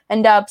don't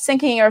end up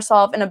sinking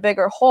yourself in a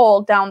bigger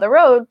hole down the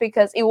road,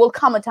 because it will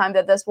come a time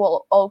that this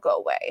will all go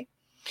away?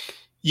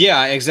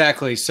 Yeah,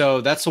 exactly.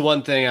 So that's the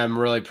one thing I'm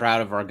really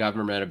proud of our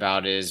government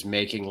about, is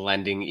making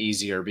lending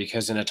easier,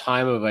 because in a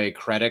time of a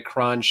credit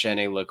crunch and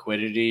a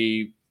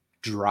liquidity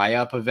dry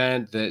up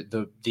event,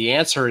 the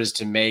answer is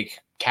to make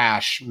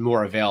cash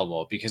more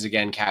available, because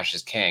again, cash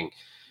is king.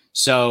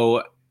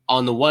 So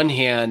on the one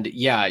hand,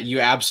 yeah, you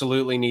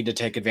absolutely need to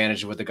take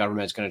advantage of what the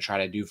government is going to try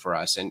to do for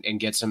us, and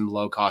get some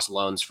low cost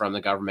loans from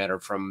the government or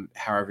from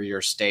however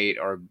your state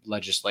or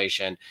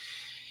legislation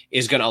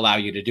is going to allow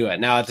you to do it.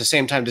 Now, at the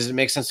same time, does it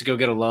make sense to go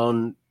get a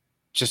loan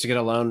just to get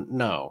a loan?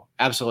 No,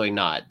 absolutely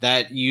not.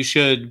 That you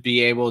should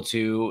be able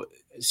to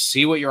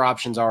see what your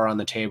options are on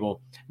the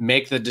table,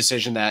 make the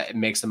decision that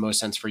makes the most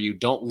sense for you.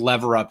 Don't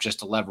lever up just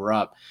to lever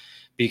up,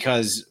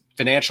 because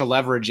financial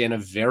leverage in a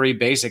very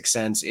basic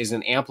sense is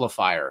an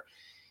amplifier.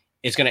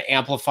 It's going to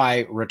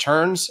amplify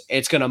returns.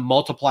 It's going to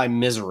multiply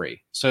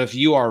misery. So if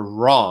you are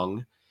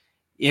wrong,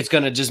 it's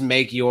going to just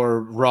make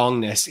your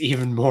wrongness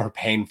even more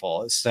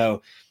painful.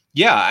 So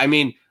yeah, I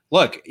mean,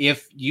 look,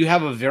 if you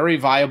have a very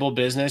viable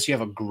business, you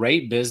have a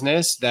great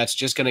business that's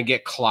just going to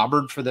get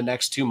clobbered for the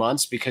next 2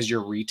 months because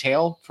you're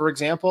retail, for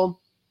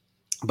example,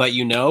 but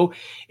you know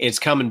it's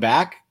coming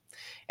back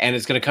and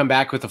it's going to come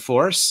back with a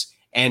force,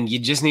 and you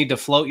just need to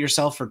float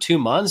yourself for 2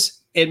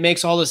 months, it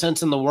makes all the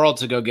sense in the world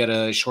to go get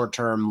a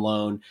short-term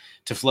loan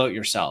to float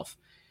yourself.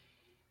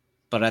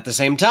 But at the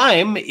same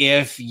time,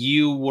 if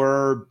you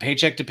were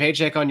paycheck to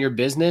paycheck on your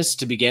business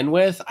to begin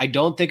with, I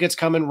don't think it's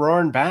coming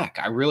roaring back.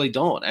 I really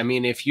don't. I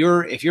mean, if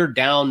you're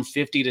down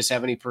 50 to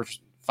 75%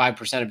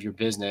 of your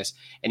business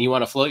and you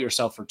want to float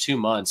yourself for 2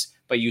 months,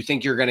 but you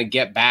think you're going to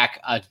get back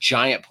a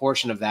giant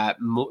portion of that,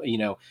 you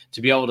know,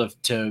 to be able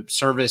to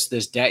service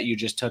this debt you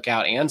just took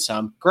out and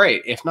some,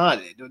 great. If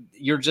not,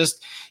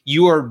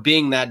 you are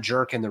being that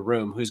jerk in the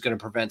room who's going to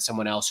prevent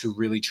someone else who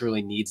really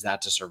truly needs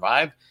that to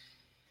survive.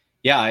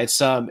 Yeah, it's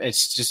going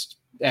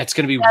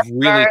to be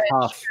really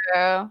tough.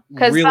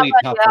 Really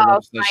tough for an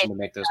organization to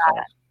make those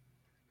calls.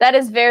 That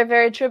is very,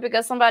 very true,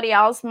 because somebody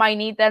else might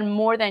need that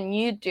more than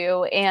you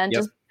do, and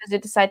just because you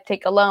decide to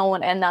take a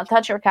loan and not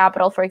touch your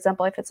capital, for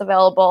example, if it's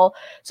available.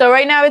 So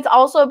right now, it's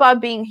also about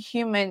being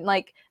human,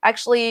 like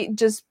actually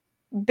just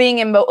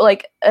being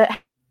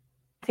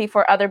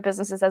for other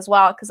businesses as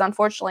well. Because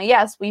unfortunately,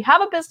 yes, we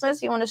have a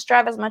business, you want to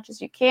strive as much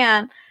as you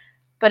can,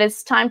 but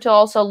it's time to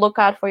also look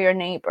out for your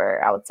neighbor,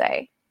 I would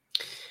say.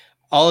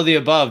 All of the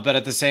above, but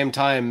at the same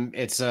time,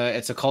 it's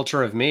a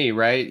culture of me,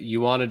 right?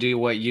 You want to do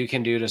what you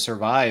can do to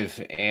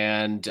survive,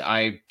 and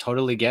I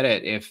totally get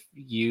it. If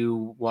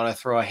you want to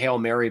throw a Hail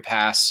Mary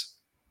pass,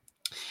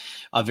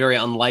 a very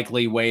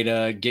unlikely way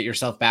to get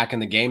yourself back in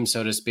the game,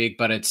 so to speak,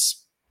 but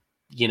it's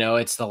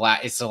the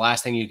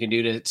last thing you can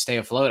do to stay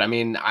afloat. I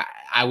mean,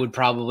 I would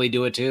probably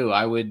do it too.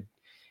 I would,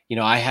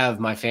 I have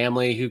my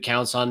family who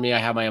counts on me. I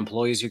have my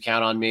employees who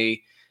count on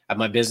me. I have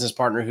my business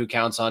partner who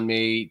counts on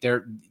me.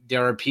 There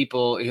are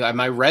people,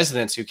 my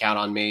residents who count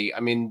on me.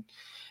 I mean,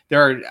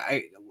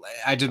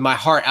 my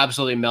heart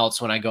absolutely melts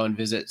when I go and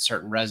visit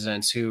certain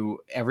residents who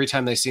every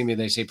time they see me,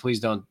 they say, please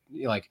don't,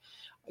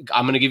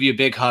 I'm going to give you a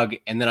big hug.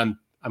 And then I'm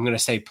going to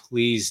say,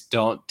 please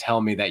don't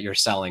tell me that you're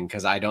selling,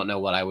 because I don't know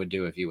what I would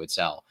do if you would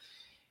sell.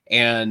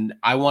 And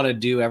I want to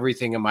do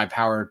everything in my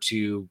power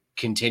to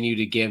continue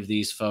to give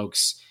these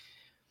folks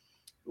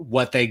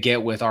what they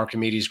get with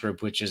Archimedes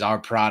Group, which is our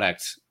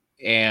product.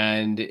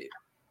 And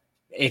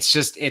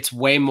it's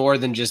way more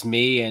than just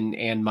me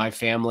and my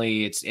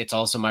family. It's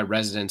also my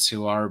residents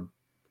who are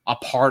a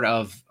part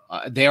of,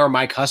 they are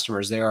my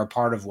customers. They are a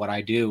part of what I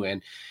do.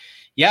 And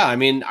yeah, I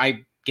mean,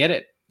 I get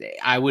it.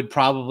 I would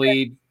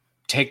probably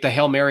take the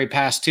Hail Mary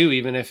pass too,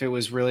 even if it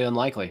was really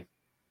unlikely.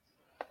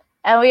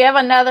 And we have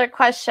another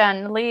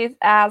question. Lee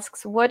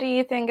asks, what do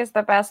you think is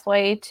the best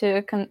way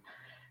to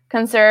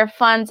conserve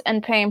funds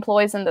and pay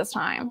employees in this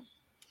time?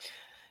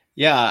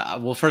 Yeah,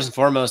 well, first and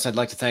foremost, I'd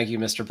like to thank you,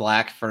 Mr.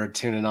 Black, for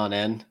tuning on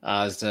in.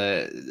 As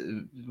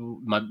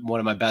one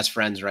of my best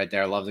friends right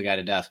there. I love the guy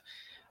to death.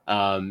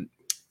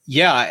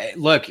 Yeah,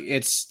 look,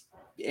 it's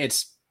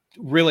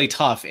really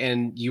tough,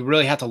 and you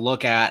really have to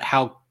look at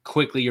how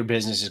quickly your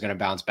business is going to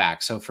bounce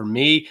back. So for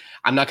me,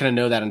 I'm not going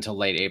to know that until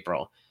late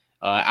April.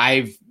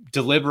 I've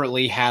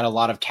deliberately had a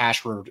lot of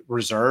cash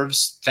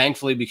reserves,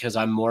 thankfully, because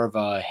I'm more of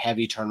a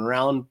heavy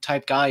turnaround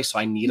type guy, so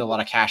I need a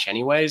lot of cash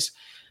anyways.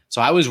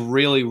 So I was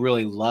really,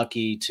 really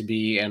lucky to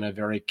be in a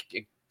very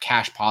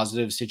cash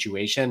positive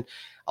situation.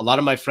 A lot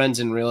of my friends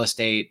in real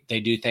estate,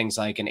 they do things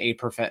like an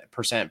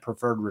 8%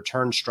 preferred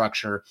return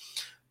structure,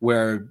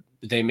 where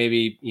they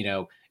maybe,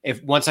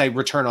 if once I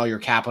return all your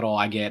capital,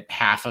 I get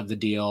half of the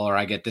deal, or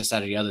I get this,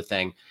 that, or the other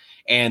thing.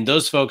 And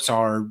those folks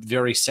are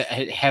very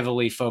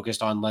heavily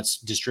focused on let's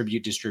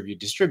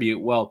distribute.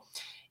 Well,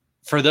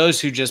 for those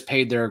who just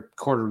paid their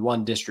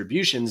Q1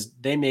 distributions,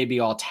 they may be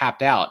all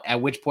tapped out,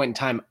 at which point in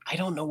time, I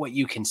don't know what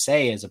you can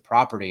say as a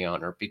property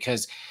owner,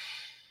 because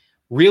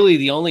really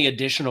the only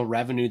additional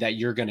revenue that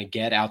you're going to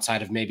get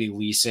outside of maybe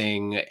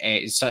leasing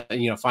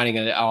finding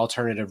an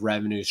alternative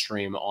revenue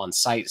stream on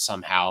site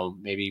somehow,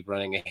 maybe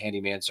running a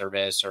handyman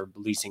service or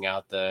leasing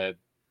out the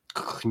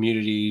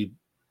community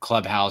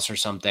clubhouse or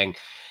something.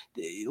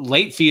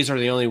 Late fees are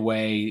the only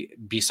way,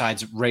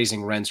 besides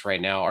raising rents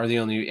right now,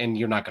 and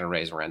you're not going to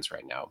raise rents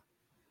right now.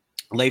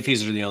 Late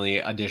fees are the only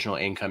additional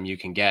income you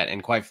can get.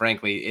 And quite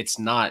frankly, it's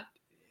supposed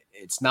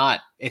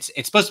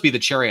to be the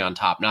cherry on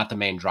top, not the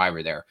main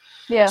driver there.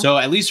 Yeah. So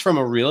at least from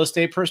a real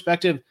estate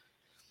perspective,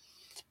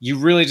 you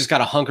really just got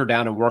to hunker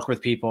down and work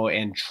with people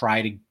and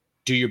try to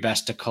do your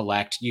best to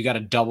collect. You got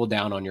to double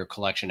down on your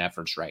collection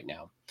efforts right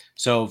now.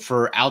 So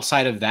for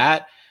outside of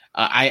that,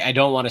 I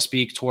don't want to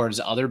speak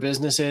towards other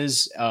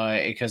businesses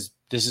because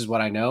this is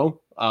what I know.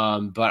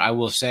 But I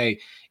will say,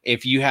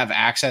 if you have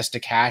access to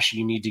cash,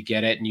 you need to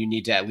get it, and you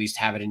need to at least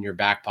have it in your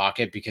back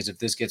pocket, because if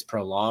this gets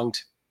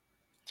prolonged,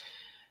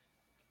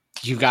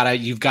 you've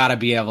got to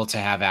be able to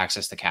have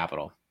access to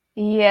capital.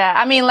 Yeah,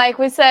 I mean, like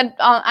we said,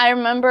 I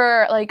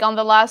remember like on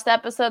the last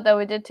episode that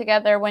we did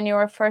together when you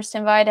were first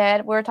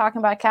invited, we were talking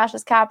about cash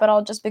as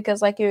capital, just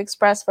because like you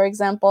expressed, for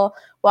example,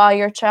 while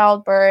your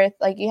childbirth,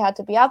 like you had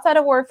to be outside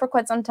of work for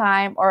quite some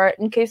time, or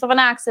in case of an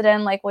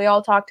accident, like we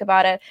all talked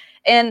about it.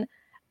 And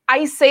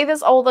I say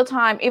this all the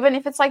time, even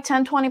if it's like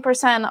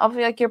 10-20% of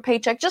like your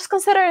paycheck, just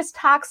consider it's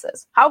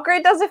taxes. How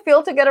great does it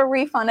feel to get a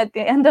refund at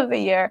the end of the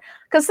year?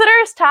 Consider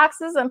it's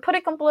taxes and put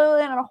it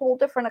completely in a whole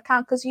different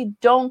account, because you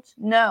don't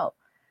know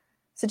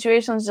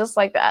situations just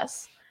like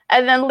this.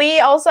 And then Lee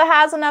also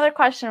has another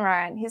question,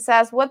 Ryan. He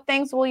says, what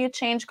things will you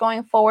change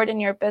going forward in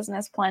your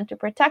business plan to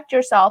protect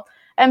yourself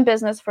and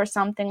business for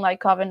something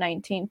like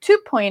COVID-19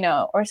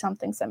 2.0 or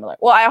something similar?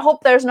 Well, I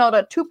hope there's not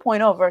a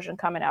 2.0 version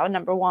coming out,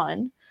 number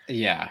one.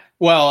 Yeah.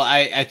 Well,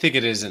 I think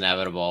it is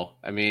inevitable.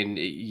 I mean,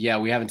 yeah,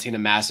 we haven't seen a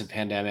massive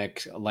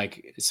pandemic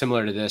like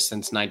similar to this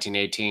since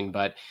 1918.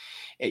 But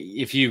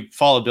if you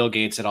follow Bill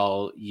Gates at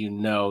all, you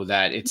know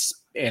that it's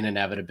an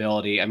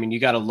inevitability. I mean, you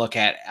got to look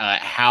at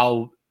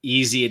how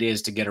easy it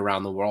is to get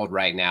around the world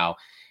right now.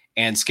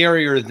 And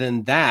scarier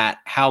than that,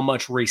 how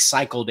much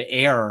recycled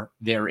air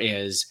there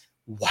is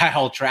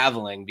while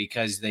traveling,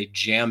 because they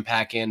jam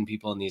pack in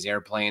people in these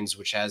airplanes,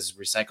 which has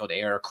recycled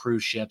air.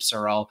 Cruise ships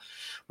are all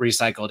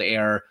recycled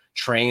air.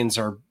 Trains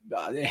are,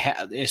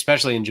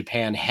 especially in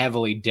Japan,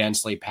 heavily,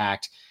 densely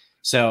packed.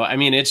 So, I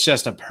mean, it's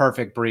just a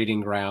perfect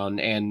breeding ground.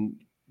 And,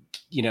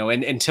 you know,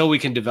 and until we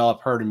can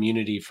develop herd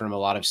immunity from a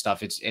lot of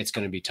stuff, it's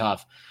going to be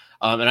tough.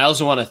 And I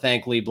also want to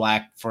thank Lee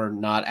Black for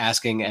not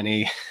asking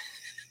any.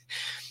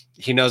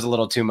 He knows a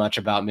little too much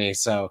about me.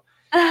 So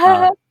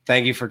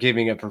thank you for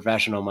keeping it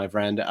professional, my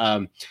friend.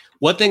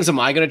 What things am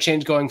I going to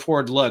change going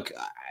forward? Look,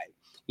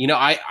 you know,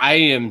 I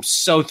am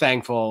so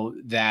thankful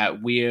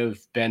that we have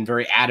been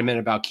very adamant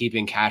about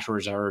keeping cash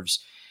reserves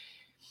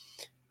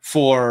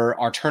for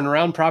our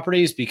turnaround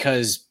properties,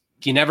 because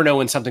you never know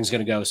when something's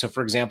going to go. So,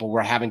 for example,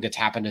 we're having to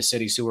tap into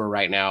city sewer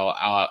right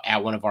now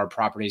at one of our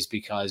properties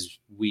because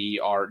the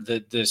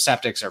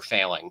septics are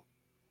failing.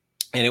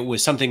 And it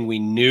was something we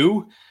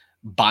knew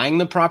buying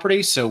the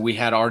property. So we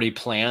had already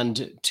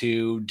planned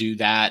to do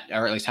that,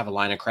 or at least have a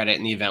line of credit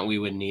in the event we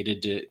would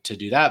needed to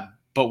do that.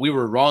 But we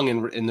were wrong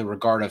in the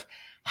regard of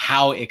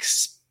how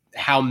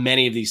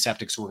many of these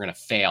septics were going to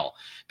fail,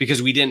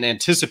 because we didn't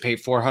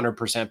anticipate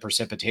 400%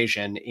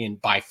 precipitation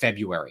by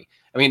February.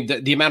 I mean,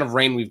 the amount of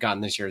rain we've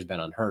gotten this year has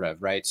been unheard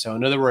of, right? So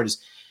in other words,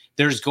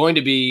 there's going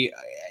to be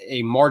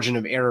a margin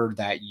of error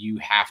that you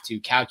have to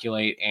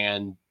calculate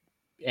and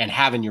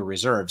have in your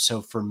reserve.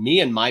 So for me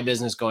and my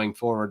business going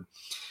forward,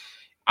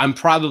 I'm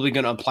probably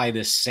going to apply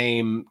this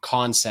same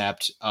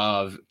concept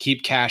of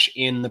keep cash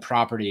in the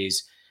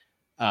properties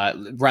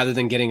rather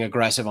than getting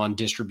aggressive on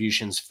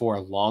distributions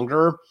for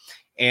longer.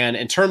 And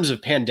in terms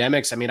of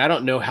pandemics, I mean, I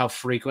don't know how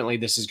frequently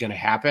this is going to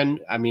happen.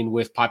 I mean,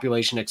 with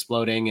population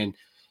exploding and,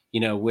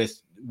 you know,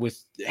 with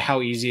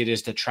how easy it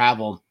is to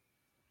travel,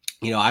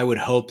 you know, I would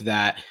hope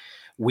that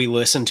we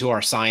listen to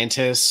our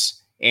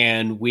scientists,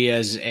 and we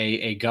as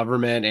a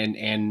government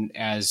and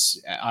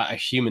as a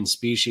human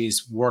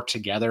species work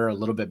together a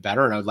little bit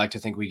better. And I would like to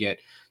think we get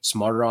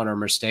smarter on our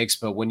mistakes.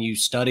 But when you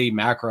study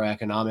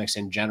macroeconomics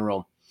in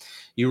general,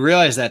 you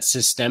realize that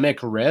systemic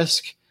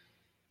risk,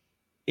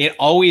 it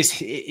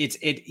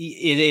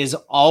is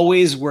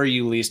always where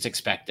you least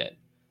expect it.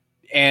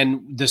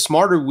 And the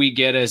smarter we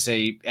get as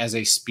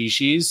a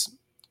species,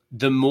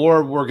 the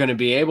more we're going to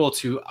be able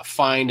to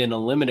find and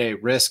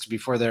eliminate risks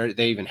before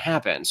they even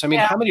happen. So, I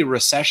mean, How many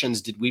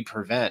recessions did we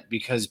prevent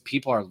because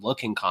people are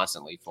looking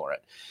constantly for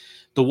it?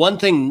 The one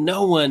thing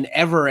no one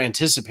ever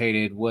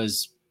anticipated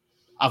was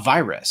a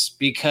virus,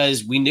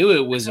 because we knew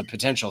it was a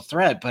potential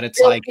threat, but it's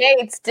Bill like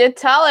Gates did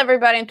tell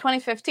everybody in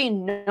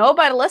 2015,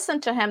 nobody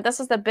listened to him. This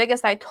is the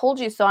biggest I told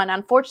you so. And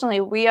unfortunately,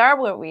 we are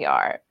where we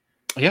are.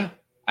 Yeah.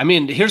 I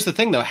mean, here's the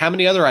thing, though. How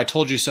many other I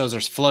told you so's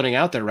are floating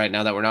out there right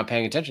now that we're not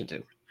paying attention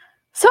to?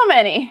 So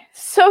many.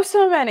 So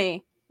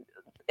many.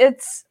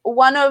 it's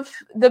one of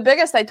the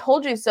biggest. I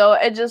told you so.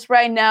 It just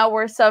right now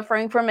we're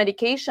suffering from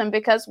medication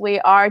because we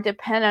are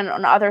dependent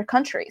on other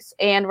countries,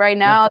 and right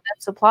now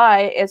that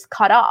supply is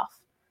cut off.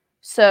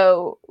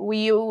 So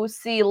we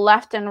see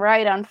left and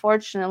right,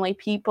 unfortunately,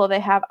 people they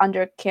have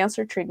under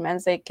cancer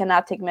treatments, they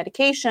cannot take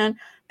medication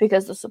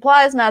because the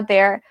supply is not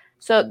there.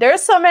 So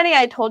there's so many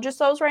I told you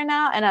so's right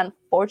now, and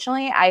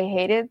unfortunately, I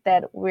hate it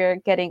that we're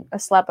getting a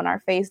slap on our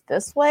face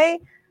this way,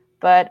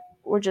 but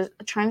we're just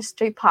trying to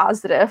stay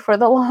positive for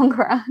the long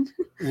run.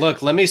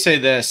 Look, let me say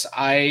this.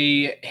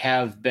 I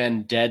have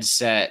been dead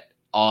set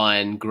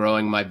on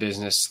growing my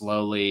business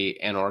slowly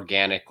and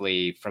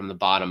organically from the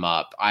bottom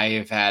up. I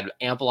have had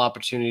ample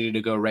opportunity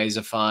to go raise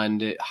a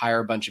fund,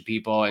 hire a bunch of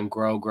people, and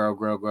grow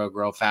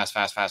fast.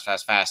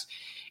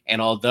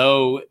 And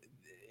although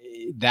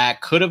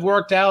that could have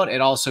worked out,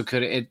 it also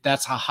could.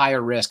 That's a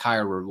higher risk,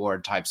 higher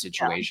reward type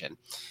situation.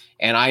 Yeah.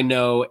 And I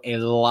know a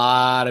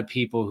lot of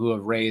people who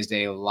have raised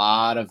a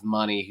lot of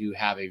money who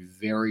have a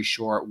very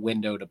short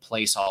window to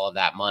place all of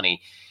that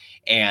money.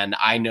 And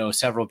I know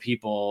several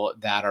people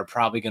that are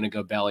probably going to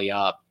go belly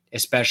up,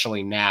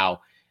 especially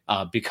now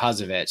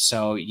because of it.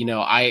 So,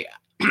 I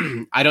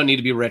I don't need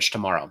to be rich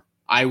tomorrow.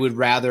 I would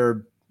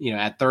rather,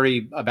 at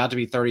 30, about to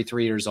be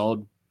 33 years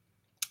old,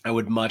 I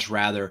would much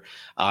rather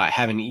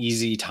have an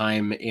easy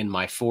time in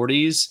my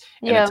 40s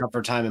and a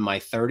tougher time in my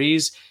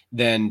 30s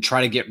than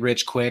try to get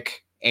rich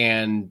quick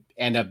and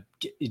end up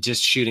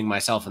just shooting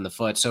myself in the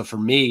foot. So for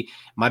me,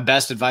 my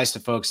best advice to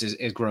folks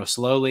is grow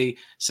slowly,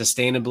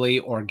 sustainably,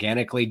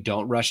 organically.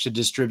 Don't rush to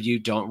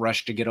distribute. Don't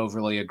rush to get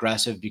overly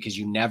aggressive because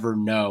you never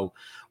know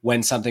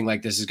when something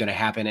like this is going to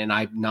happen. And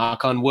I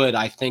knock on wood,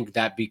 I think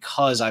that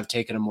because I've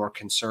taken a more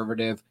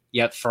conservative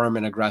yet firm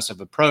and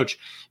aggressive approach,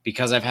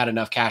 because I've had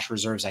enough cash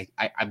reserves, I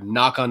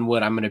knock on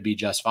wood, I'm going to be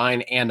just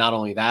fine. And not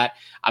only that,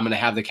 I'm going to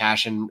have the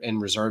cash in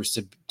reserves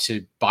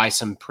to buy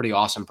some pretty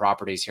awesome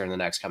properties here in the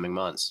next coming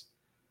months.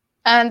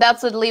 And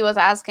that's what Lee was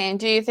asking.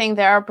 Do you think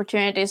there are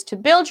opportunities to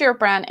build your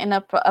brand in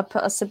a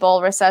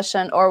possible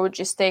recession, or would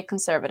you stay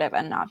conservative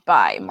and not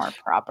buy more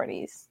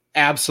properties?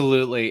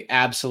 Absolutely.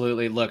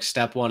 Look,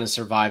 step one is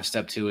survive.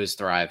 Step two is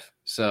thrive.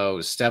 So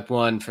step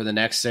one for the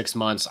next 6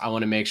 months, I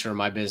want to make sure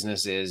my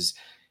business is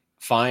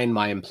fine.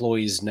 My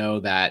employees know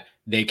that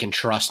they can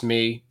trust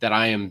me, that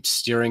I am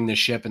steering the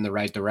ship in the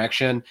right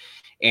direction,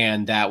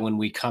 and that when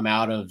we come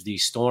out of the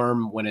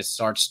storm, when it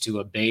starts to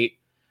abate,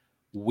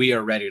 we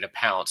are ready to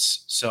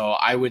pounce. So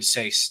I would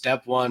say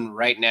step one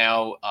right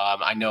now,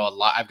 I know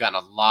I've gotten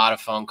a lot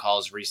of phone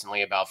calls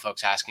recently about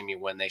folks asking me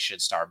when they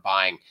should start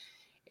buying.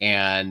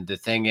 And the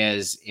thing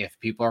is, if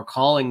people are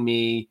calling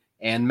me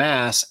en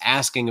masse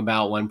asking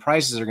about when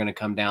prices are going to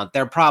come down,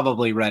 they're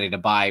probably ready to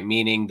buy,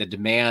 meaning the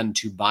demand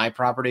to buy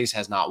properties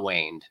has not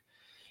waned.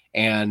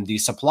 And the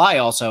supply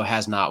also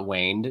has not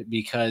waned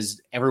because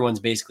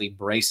everyone's basically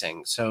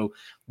bracing. So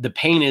the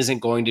pain isn't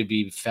going to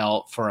be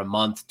felt for a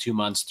month, 2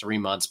 months, 3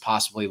 months,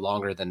 possibly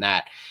longer than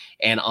that.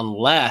 And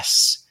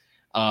unless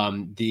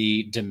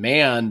the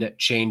demand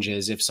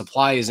changes, if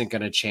supply isn't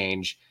going to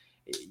change,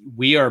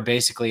 we are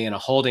basically in a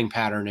holding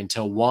pattern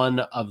until one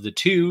of the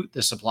two,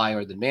 the supply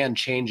or the demand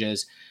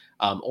changes,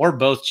 or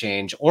both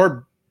change,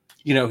 or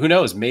who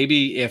knows,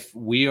 maybe if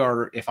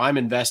I'm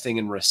investing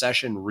in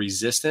recession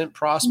resistant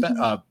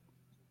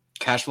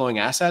cash flowing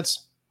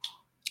assets,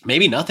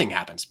 maybe nothing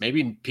happens.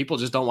 Maybe people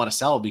just don't want to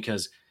sell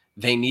because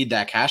they need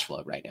that cash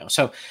flow right now.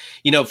 So,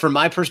 from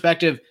my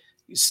perspective,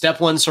 step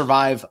one,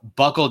 survive,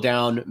 buckle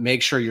down,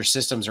 make sure your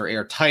systems are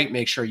airtight,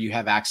 make sure you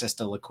have access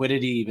to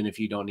liquidity, even if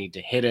you don't need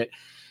to hit it,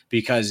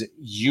 because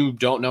you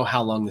don't know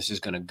how long this is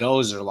going to go.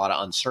 There's a lot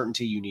of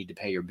uncertainty. You need to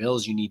pay your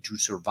bills. You need to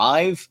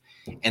survive.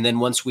 And then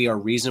once we are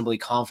reasonably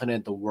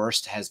confident the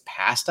worst has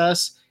passed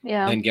us,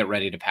 then get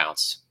ready to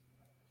pounce.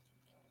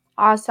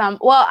 Awesome.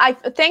 Well, I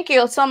thank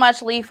you so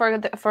much, Lee, for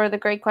the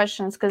great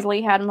questions, because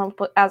Lee had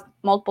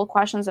multiple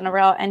questions in a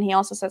row, and he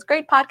also says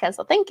great podcast.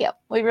 So thank you.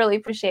 We really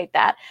appreciate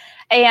that.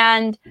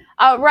 And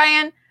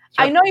Ryan,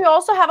 sure. I know you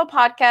also have a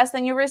podcast,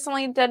 and you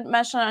recently did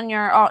mention on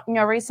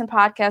your recent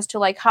podcast to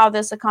like how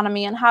this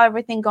economy and how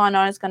everything going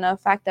on is going to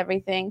affect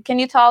everything. Can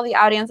you tell the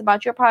audience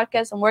about your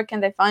podcast and where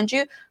can they find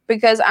you?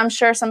 Because I'm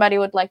sure somebody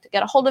would like to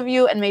get a hold of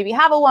you and maybe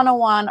have a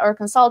one-on-one or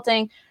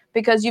consulting,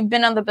 because you've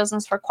been in the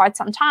business for quite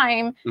some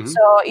time. Mm-hmm.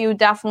 So you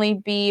definitely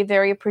be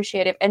very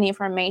appreciative of any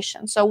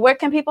information. So where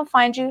can people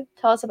find you?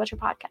 Tell us about your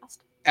podcast.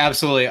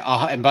 Absolutely.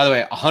 And by the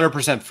way,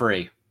 100%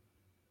 free.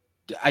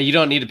 You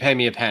don't need to pay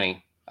me a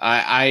penny.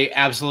 I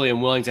absolutely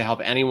am willing to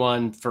help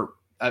anyone for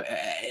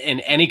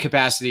in any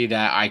capacity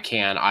that I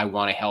can. I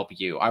want to help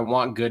you. I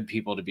want good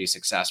people to be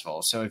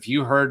successful. So if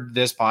you heard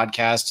this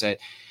podcast,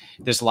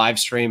 this live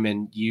stream,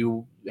 and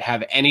you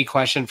have any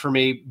question for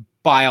me,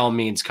 by all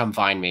means, come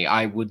find me.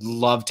 I would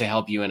love to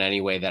help you in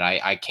any way that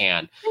I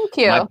can. Thank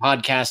you. My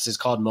podcast is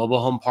called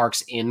Mobile Home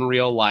Parks in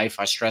Real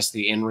Life. I stress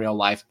the in real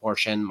life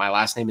portion. My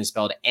last name is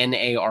spelled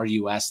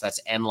Narus.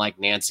 That's N like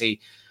Nancy.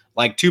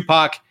 Like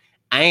Tupac,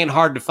 I ain't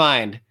hard to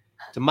find.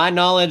 To my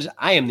knowledge,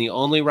 I am the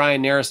only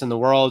Ryan Naris in the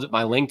world.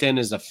 My LinkedIn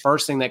is the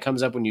first thing that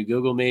comes up when you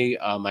Google me.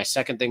 My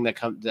second thing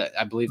that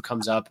I believe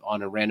comes up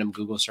on a random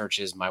Google search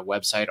is my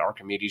website,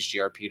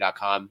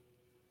 archimedesgrp.com.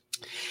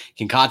 You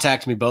can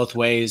contact me both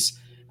ways.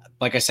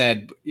 Like I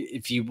said,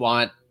 if you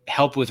want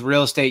help with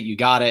real estate, you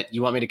got it.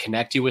 You want me to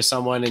connect you with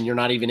someone and you're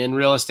not even in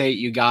real estate,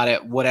 you got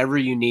it. Whatever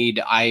you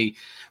need.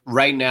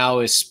 Right now,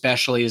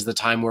 especially, is the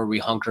time where we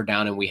hunker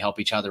down and we help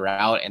each other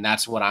out. And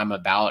that's what I'm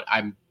about.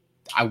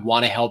 I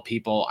want to help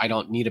people. I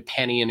don't need a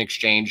penny in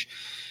exchange.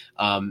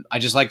 I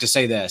just like to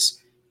say this.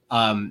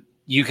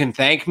 You can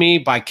thank me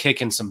by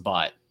kicking some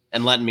butt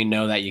and letting me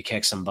know that you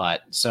kick some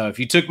butt. So if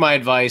you took my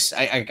advice,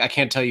 I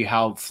can't tell you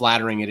how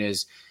flattering it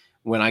is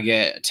when I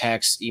get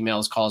texts,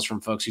 emails, calls from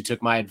folks who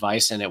took my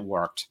advice and it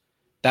worked.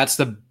 That's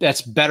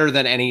better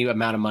than any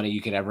amount of money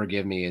you could ever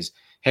give me is,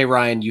 hey,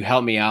 Ryan, you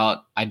helped me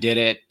out. I did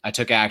it. I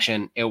took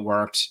action. It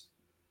worked.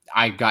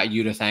 I got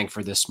you to thank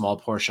for this small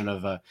portion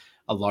of a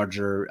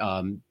larger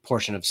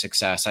portion of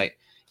success.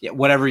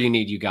 Whatever you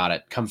need, you got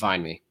it. Come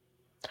find me.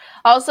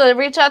 Also,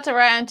 reach out to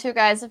Ryan too,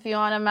 guys, if you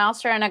want to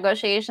master our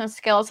negotiation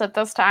skills at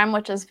this time,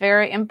 which is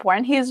very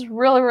important. He's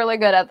really, really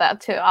good at that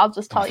too. I'll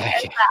just tell you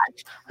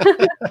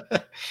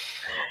that.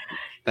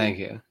 Thank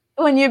you.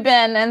 When you've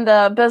been in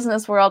the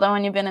business world and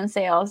when you've been in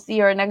sales,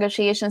 your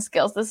negotiation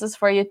skills, this is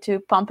for you to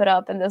pump it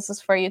up, and this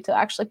is for you to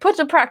actually put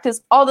to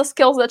practice all the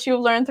skills that you've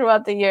learned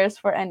throughout the years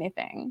for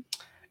anything.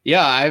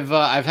 Yeah,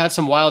 I've had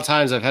some wild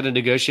times. I've had to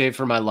negotiate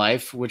for my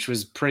life, which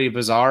was pretty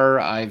bizarre.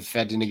 I've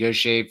had to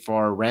negotiate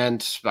for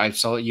rent.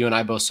 You and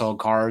I both sold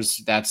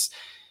cars. That's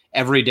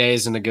every day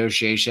is a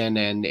negotiation,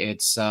 and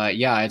it's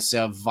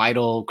a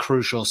vital,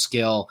 crucial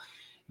skill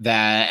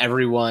that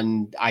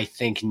everyone I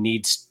think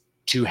needs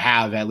to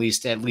have at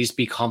least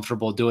be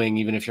comfortable doing,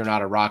 even if you're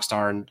not a rock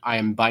star. And I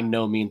am by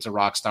no means a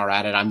rock star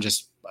at it. I'm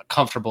just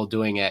comfortable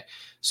doing it.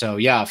 So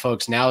yeah,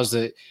 folks,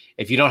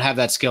 if you don't have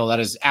that skill, that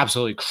is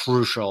absolutely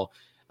crucial.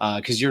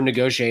 Because you're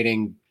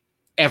negotiating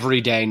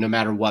every day, no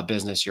matter what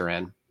business you're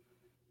in.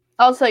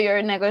 Also,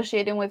 you're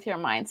negotiating with your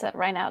mindset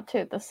right now,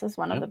 too. This is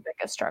one of the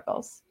biggest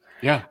struggles.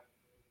 Yeah.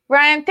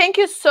 Ryan, thank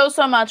you so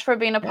much for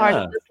being a part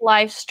of this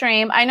live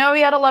stream. I know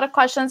we had a lot of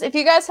questions. If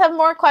you guys have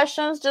more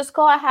questions, just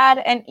go ahead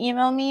and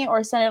email me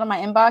or send it on my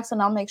inbox,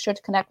 and I'll make sure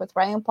to connect with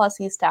Ryan. Plus,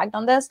 he's tagged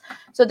on this.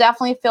 So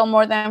definitely feel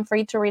more than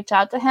free to reach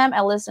out to him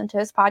and listen to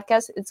his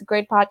podcast. It's a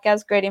great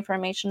podcast, great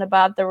information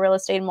about the real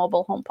estate,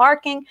 mobile home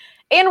parking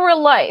in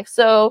real life.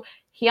 So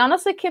he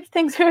honestly keeps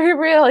things very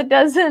real.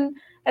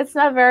 It's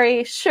not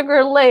very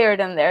sugar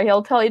layered in there.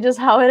 He'll tell you just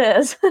how it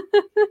is.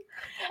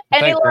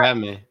 Thanks for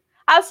having me.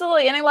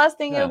 Absolutely. Any last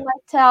thing you'd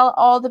like to tell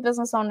all the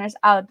business owners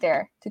out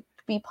there to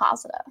be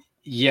positive?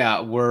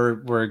 Yeah,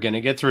 we're going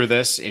to get through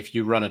this. If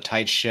you run a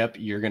tight ship,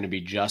 you're going to be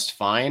just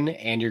fine,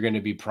 and you're going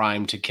to be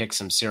primed to kick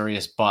some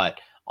serious butt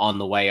on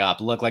the way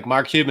up. Look, like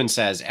Mark Cuban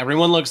says,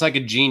 everyone looks like a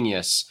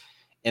genius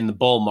in the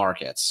bull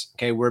markets.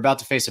 Okay, we're about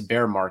to face a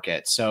bear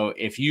market. So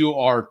if you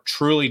are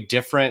truly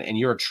different and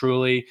you're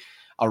truly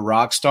a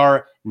rock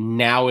star,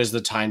 now is the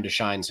time to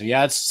shine. So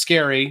yeah, it's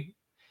scary.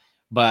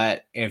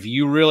 But if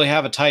you really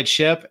have a tight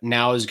ship,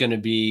 now is going to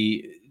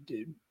be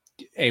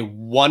a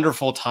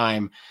wonderful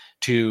time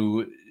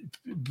to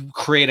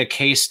create a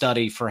case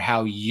study for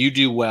how you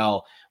do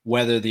well,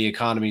 whether the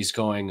economy is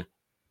going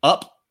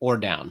up or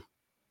down.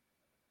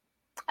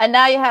 And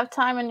now you have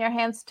time in your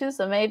hands too,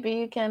 so maybe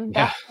you can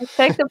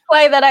take the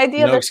play that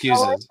idea. No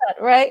excuses,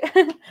 right?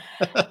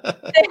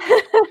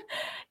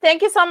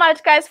 Thank you so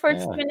much, guys, for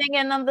tuning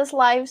in on this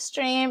live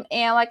stream.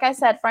 And like I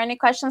said, for any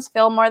questions,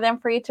 feel more than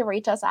free to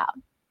reach us out.